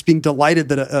of me just being delighted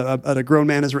that a grown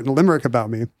man has written a limerick about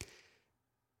me.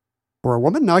 Or a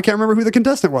woman? Now I can't remember who the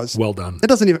contestant was. Well done. It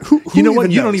doesn't even... Who you know what?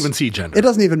 even You knows? don't even see gender. It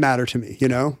doesn't even matter to me,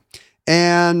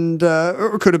 And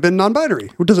or it could have been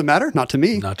non-binary. Does it matter? Not to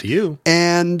me. Not to you.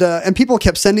 And people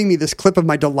kept sending me this clip of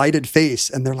my delighted face,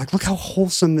 and they're like, "Look how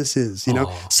wholesome this is."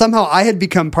 Somehow I had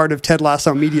become part of Ted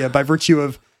Lasso media by virtue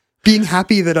of being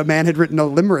happy that a man had written a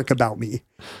limerick about me.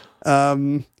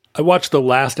 I watched the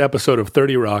last episode of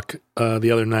 30 Rock the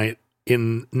other night.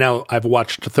 Now I've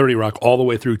watched 30 Rock all the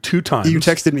way through 2 times. You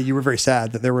texted me. You were very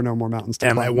sad that there were no more mountains to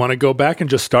climb. climb. I want to go back and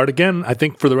just start again. I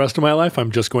think for the rest of my life, I'm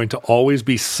just going to always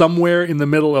be somewhere in the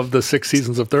middle of the 6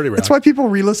 seasons of 30 Rock. That's why people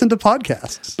re-listen to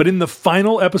podcasts. But in the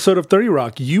final episode of 30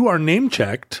 Rock, you are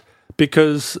name-checked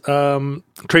because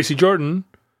Tracy Jordan,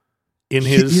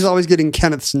 he's always getting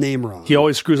Kenneth's name wrong. He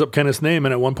always screws up Kenneth's name,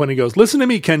 and at one point he goes, "Listen to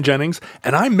me, Ken Jennings,"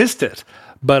 and I missed it.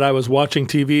 But I was watching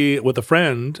TV with a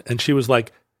friend, and she was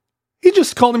like, "He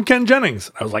just called him Ken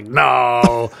Jennings." I was like,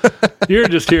 "No, you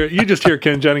just hear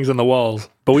Ken Jennings in the walls."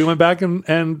 But we went back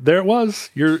and there it was.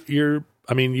 You're in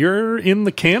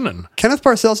the canon. Kenneth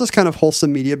Parcells is kind of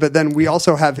wholesome media, but then we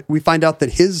find out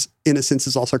that his innocence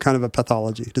is also kind of a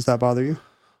pathology. Does that bother you?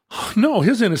 No,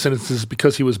 his innocence is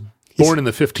because he was born in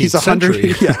the 15th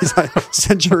century. He's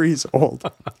centuries old.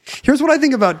 Here's what I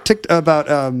think about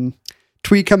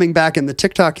Twee coming back in the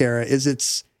TikTok era is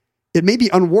it may be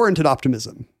unwarranted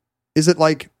optimism. Is it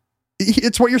like,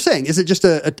 it's what you're saying. Is it just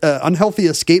a unhealthy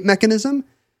escape mechanism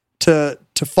to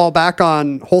fall back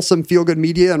on wholesome feel-good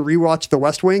media and rewatch The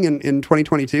West Wing in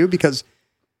 2022 because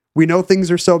we know things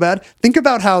are so bad? Think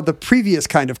about how the previous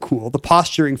kind of cool, the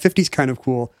posturing 50s kind of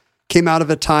cool, came out of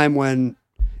a time when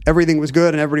everything was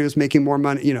good and everybody was making more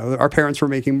money. Our parents were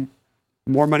making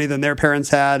more money than their parents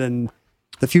had, and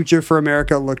the future for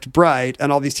America looked bright,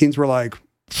 and all these teens were like,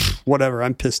 whatever,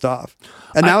 I'm pissed off.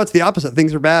 And now it's the opposite.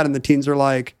 Things are bad, and the teens are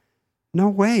like, no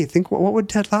way. Think, what would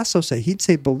Ted Lasso say? He'd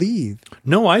say believe.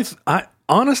 No, I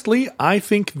honestly, I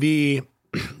think and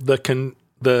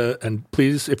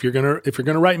please, if you're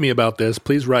gonna write me about this,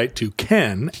 please write to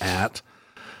Ken at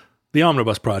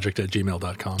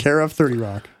theomnibusproject@gmail.com. Care of 30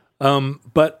 Rock.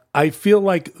 But I feel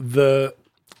like the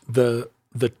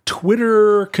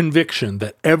Twitter conviction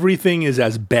that everything is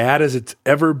as bad as it's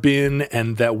ever been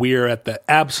and that we are at the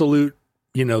absolute,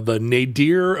 the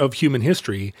nadir of human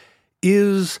history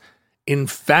is in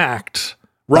fact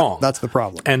wrong. That's the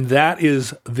problem. And that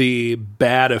is the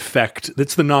bad effect.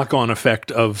 That's the knock-on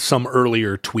effect of some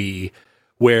earlier Twee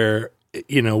where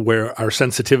our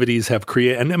sensitivities have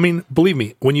created. And I mean, believe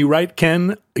me, when you write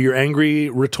Ken, your angry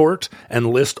retort and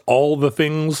list all the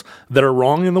things that are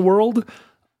wrong in the world,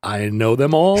 I know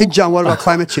them all. Hey, John, what about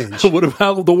climate change? What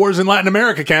about the wars in Latin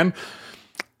America, Ken?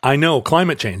 I know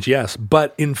climate change, yes.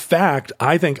 But in fact,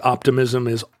 I think optimism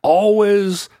is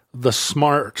always the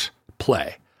smart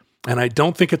play. And I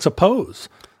don't think it's a pose.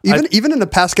 Even in the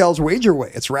Pascal's wager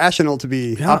way, it's rational to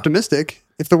be optimistic.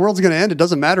 If the world's going to end, it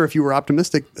doesn't matter if you were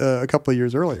optimistic a couple of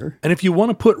years earlier. And if you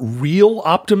want to put real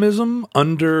optimism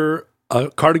under a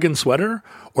cardigan sweater,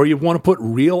 or you want to put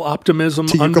real optimism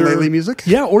to under ukulele music?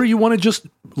 Yeah, or you want to just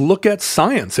look at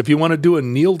science. If you want to do a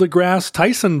Neil deGrasse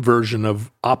Tyson version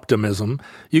of optimism,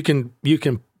 you can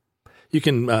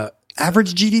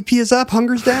Average GDP is up,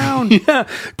 hunger's down. Yeah,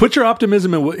 put your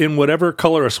optimism in whatever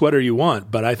color of sweater you want,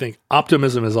 but I think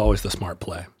optimism is always the smart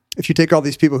play. If you take all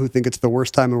these people who think it's the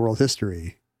worst time in world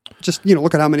history, just,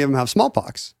 look at how many of them have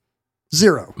smallpox.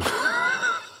 0.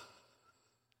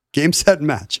 Game, set,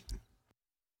 match.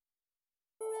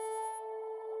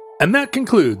 And that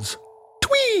concludes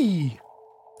Twee!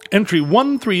 Entry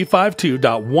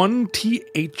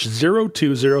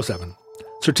 1352.1th0207.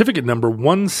 Certificate number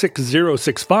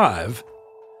 16065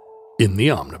 in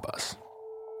the omnibus.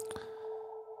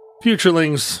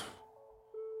 Futurelings,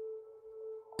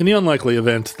 in the unlikely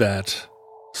event that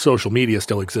social media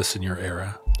still exists in your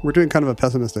era. We're doing kind of a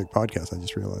pessimistic podcast, I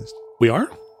just realized. We are?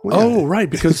 Well, yeah. Right,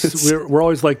 because we're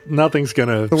always like, nothing's going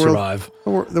to survive.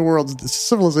 The world's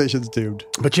civilization's doomed.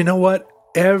 But you know what?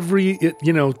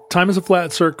 Time is a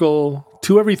flat circle.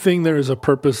 To everything, there is a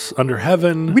purpose under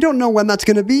heaven. We don't know when that's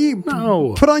going to be.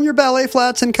 No. Put on your ballet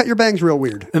flats and cut your bangs real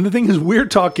weird. And the thing is, we're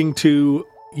talking to,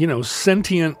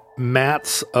 sentient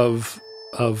mats of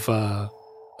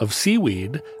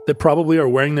seaweed that probably are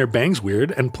wearing their bangs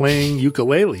weird and playing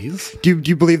ukuleles. Do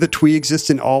you believe that twee exists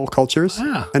in all cultures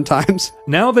and times?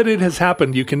 Now that it has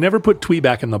happened, you can never put twee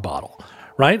back in the bottle,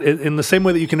 right? In the same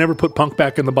way that you can never put punk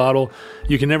back in the bottle,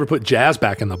 you can never put jazz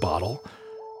back in the bottle.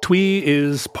 Twee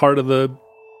is part of the...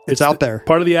 It's out there.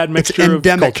 Part of the admixture of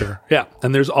culture. Yeah.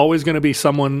 And there's always going to be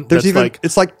someone that's like...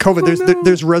 It's like COVID.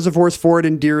 There's reservoirs for it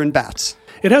in deer and bats.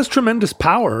 It has tremendous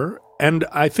power. And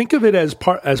I think of it as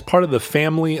part of the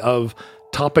family of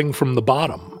topping from the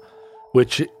bottom,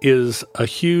 which is a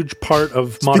huge part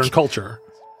of modern culture.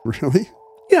 Really?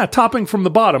 Yeah, topping from the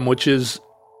bottom, which is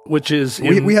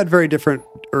we had very different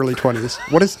early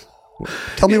 20s.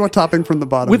 Tell me what topping from the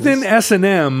bottom within is.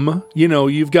 S&M,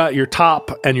 you've got your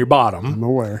top and your bottom. I'm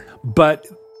aware. But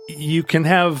you can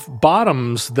have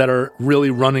bottoms that are really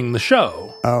running the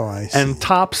show. Oh, I see. And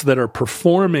tops that are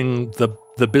performing the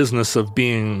business of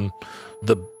being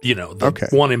the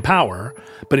one in power,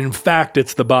 but in fact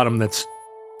it's the bottom that's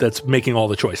making all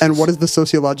the choices. And what is the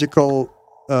sociological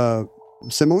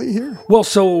simile here? Well,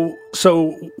 so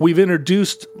we've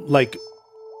introduced like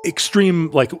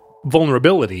extreme like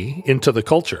vulnerability into the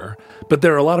culture, but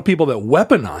there are a lot of people that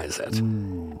weaponize it.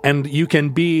 And you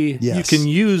can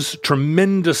use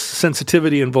tremendous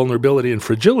sensitivity and vulnerability and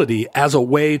fragility as a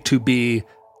way to be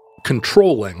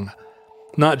controlling,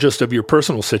 not just of your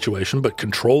personal situation, but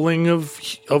controlling of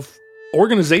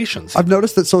organizations. I've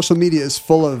noticed that social media is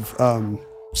full of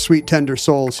sweet, tender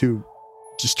souls who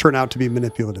just turn out to be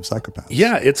manipulative psychopaths.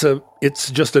 Yeah, it's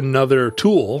just another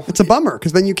tool. It's a bummer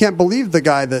because then you can't believe the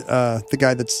guy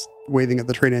that's waving at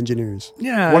the train engineers.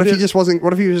 Yeah. What if he just wasn't?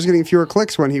 What if he was just getting fewer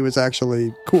clicks when he was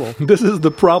actually cool? This is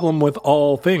the problem with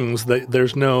all things, that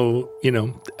there's no,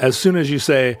 as soon as you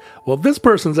say, well, this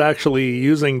person's actually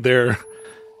using their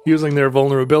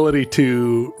vulnerability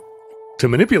to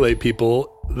manipulate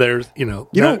people, there's,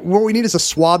 what we need is a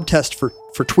swab test for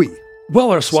twee.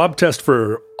 Well, our swab test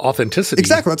for authenticity.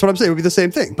 Exactly. That's what I'm saying. It would be the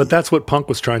same thing. But that's what punk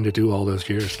was trying to do all those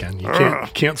years, Ken. You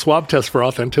can't swab test for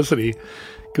authenticity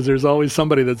because there's always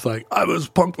somebody that's like, I was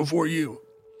punk before you.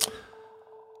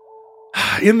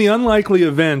 In the unlikely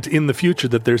event in the future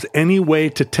that there's any way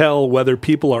to tell whether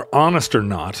people are honest or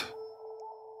not.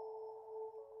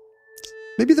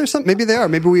 Maybe there's some. Maybe they are.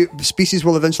 Maybe species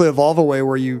will eventually evolve a way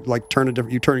where you like turn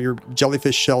your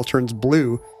jellyfish shell turns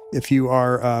blue if you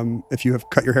have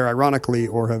cut your hair ironically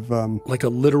or have like a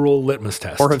literal litmus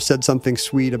test, or have said something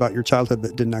sweet about your childhood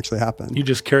that didn't actually happen. You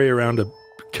just carry around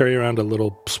a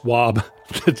little swab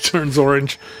that turns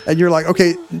orange, and you're like,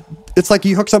 okay, it's like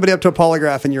you hook somebody up to a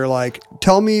polygraph, and you're like,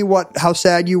 tell me how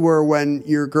sad you were when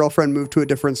your girlfriend moved to a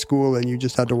different school and you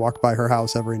just had to walk by her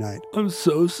house every night. I'm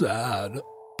so sad.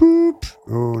 Boop.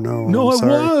 Oh, no. No,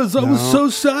 I was so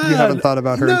sad. You haven't thought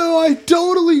about her. No, I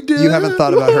totally did. You haven't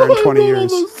thought about her in 20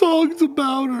 years. All those songs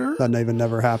about her. That even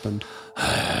never happened.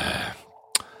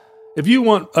 If you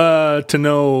want to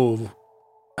know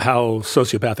how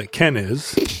sociopathic Ken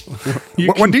is,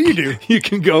 what do you do? You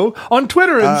can go on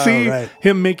Twitter and see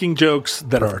him making jokes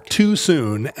that are too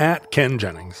soon at Ken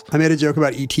Jennings. I made a joke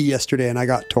about E.T. yesterday, and I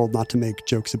got told not to make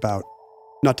jokes about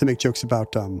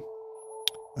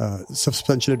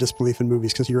suspension of disbelief in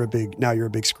movies because you're a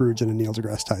big Scrooge and a Neil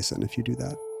deGrasse Tyson if you do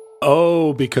that.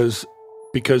 Oh, because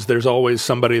there's always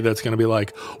somebody that's going to be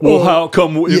like, well, how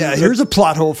come? Here's a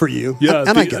plot hole for you. Yeah,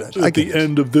 and I get it. At the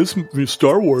end of this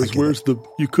Star Wars,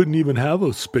 you couldn't even have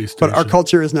a space station. But our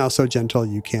culture is now so gentle,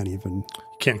 you can't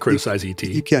criticize E.T.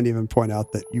 You can't even point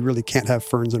out that you really can't have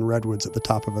ferns and redwoods at the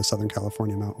top of a Southern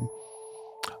California mountain,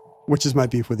 which is my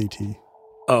beef with E.T.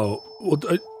 Oh, well,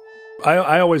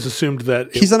 I always assumed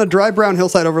that He's on a dry brown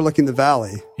hillside overlooking the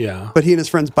valley. yeah. But he and his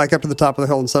friends bike up to the top of the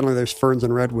hill, and suddenly there's ferns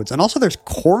and redwoods, and also there's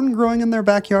corn growing in their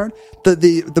backyard.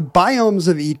 The biomes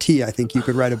of ET, I think you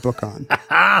could write a book on.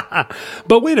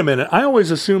 But wait a minute. I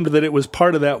always assumed that it was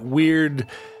part of that weird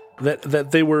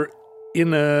that they were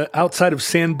in outside of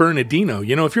San Bernardino.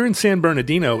 You know, if you're in San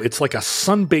Bernardino, it's like a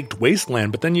sun-baked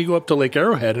wasteland, but then you go up to Lake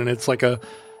Arrowhead and it's like a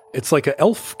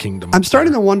elf kingdom. I'm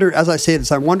starting to wonder, as I say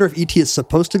this, I wonder if ET is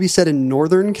supposed to be set in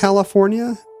Northern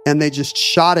California, and they just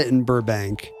shot it in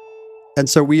Burbank, and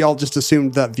so we all just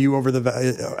assumed that view over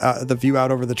the view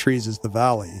out over the trees is the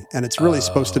valley, and it's really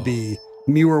supposed to be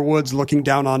Muir Woods looking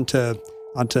down onto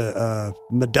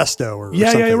Modesto or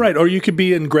Yeah, something. you're right. Or you could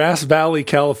be in Grass Valley,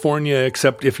 California,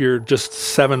 except if you're just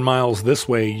 7 miles this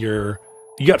way, you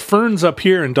got ferns up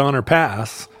here in Donner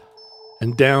Pass,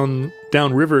 and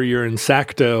downriver you're in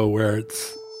Sacto where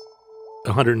it's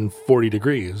 140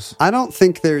 degrees. I don't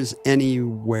think there's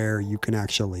anywhere you can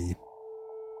actually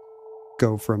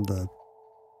go from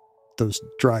those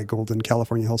dry golden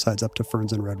California hillsides up to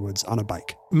ferns and redwoods on a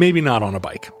bike. Maybe not on a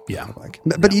bike. Yeah.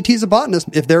 But ET's a botanist.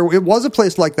 If it was a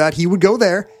place like that, he would go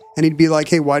there and he'd be like,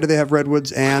 "Hey, why do they have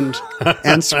redwoods and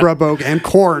scrub oak and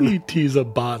corn E.T.'s a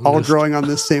botanist. all growing on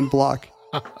this same block?"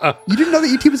 You didn't know that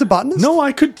ET was a botanist? No,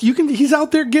 he's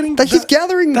out there getting... He's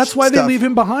gathering That's why stuff. they leave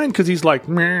him behind, because he's like...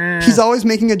 Meh. He's always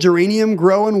making a geranium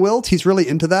grow and wilt. He's really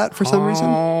into that for some reason.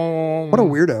 Oh, What a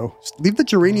weirdo. Leave the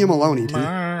geranium alone, ET.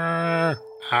 meh.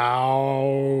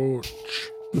 Ouch.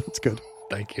 That's good.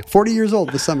 Thank you. 40 years old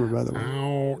this summer, by the way.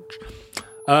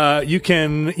 Ouch. You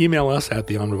can email us at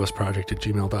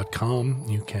theomnibusproject@gmail.com.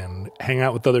 You can hang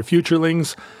out with other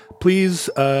futurelings. Please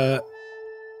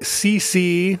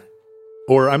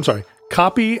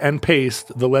copy and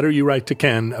paste the letter you write to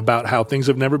Ken about how things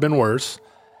have never been worse,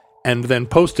 and then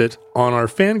post it on our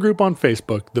fan group on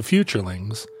Facebook, The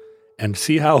Futurelings, and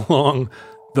see how long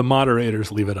the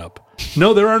moderators leave it up.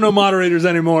 No, there are no moderators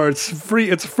anymore. It's free.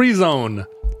 It's a free zone.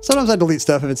 Sometimes I delete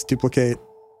stuff if it's duplicate.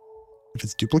 If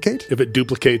it's duplicate? If it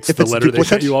duplicates If the it's letter they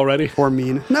sent duplicate you already. or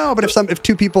mean. No, but if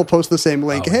two people post the same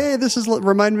link, hey, this is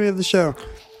remind me of the show.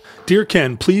 Dear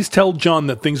Ken, please tell John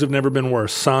that things have never been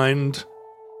worse. Signed,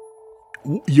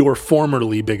 your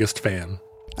formerly biggest fan.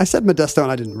 I said Modesto,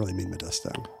 and I didn't really mean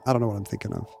Modesto. I don't know what I'm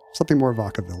thinking of. Something more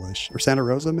Vacaville-ish. Or Santa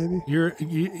Rosa, maybe?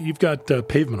 You've got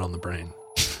pavement on the brain.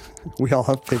 We all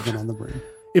have pavement on the brain.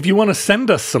 If you want to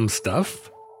send us some stuff,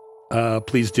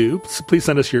 please do. Please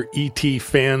send us your ET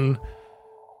fan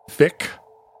fic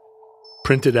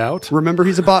printed out Remember,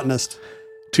 he's a botanist.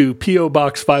 to P.O.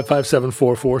 Box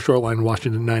 55744, Shoreline,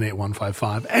 Washington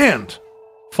 98155. And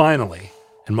finally,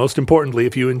 and most importantly,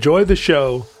 if you enjoy the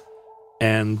show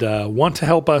and want to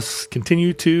help us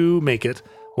continue to make it,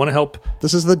 want to help,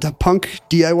 This is the punk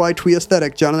DIY twee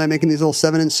aesthetic. John and I making these little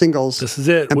 7-inch singles. this is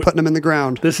it. and putting them in the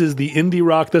ground. This is the indie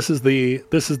rock. This is the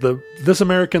This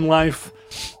American Life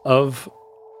of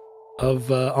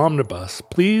Omnibus.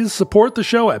 Please support the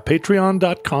show at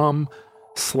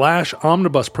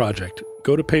patreon.com/omnibus project.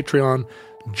 Go to Patreon,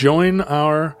 join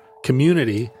our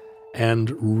community,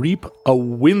 and reap a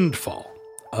windfall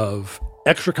of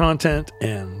extra content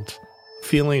and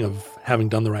feeling of having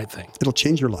done the right thing. It'll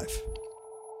change your life.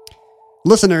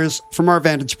 Listeners, from our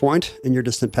vantage point in your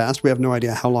distant past, we have no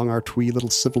idea how long our twee little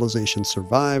civilization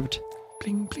survived.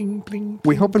 Bling, bling, bling.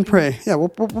 We hope and pray. Yeah, we'll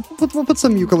put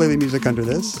some ukulele music under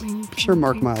this. I'm sure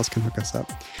Mark Miles can hook us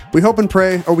up. We hope and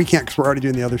pray. Oh, we can't because we're already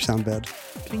doing the other sound bed.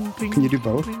 Can you do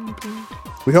both?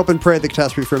 We hope and pray the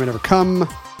catastrophe may never come.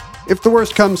 If the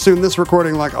worst comes soon, this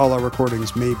recording, like all our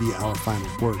recordings, may be our final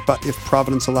word. But if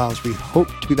Providence allows, we hope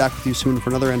to be back with you soon for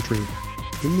another entry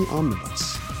in the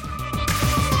Omnibus.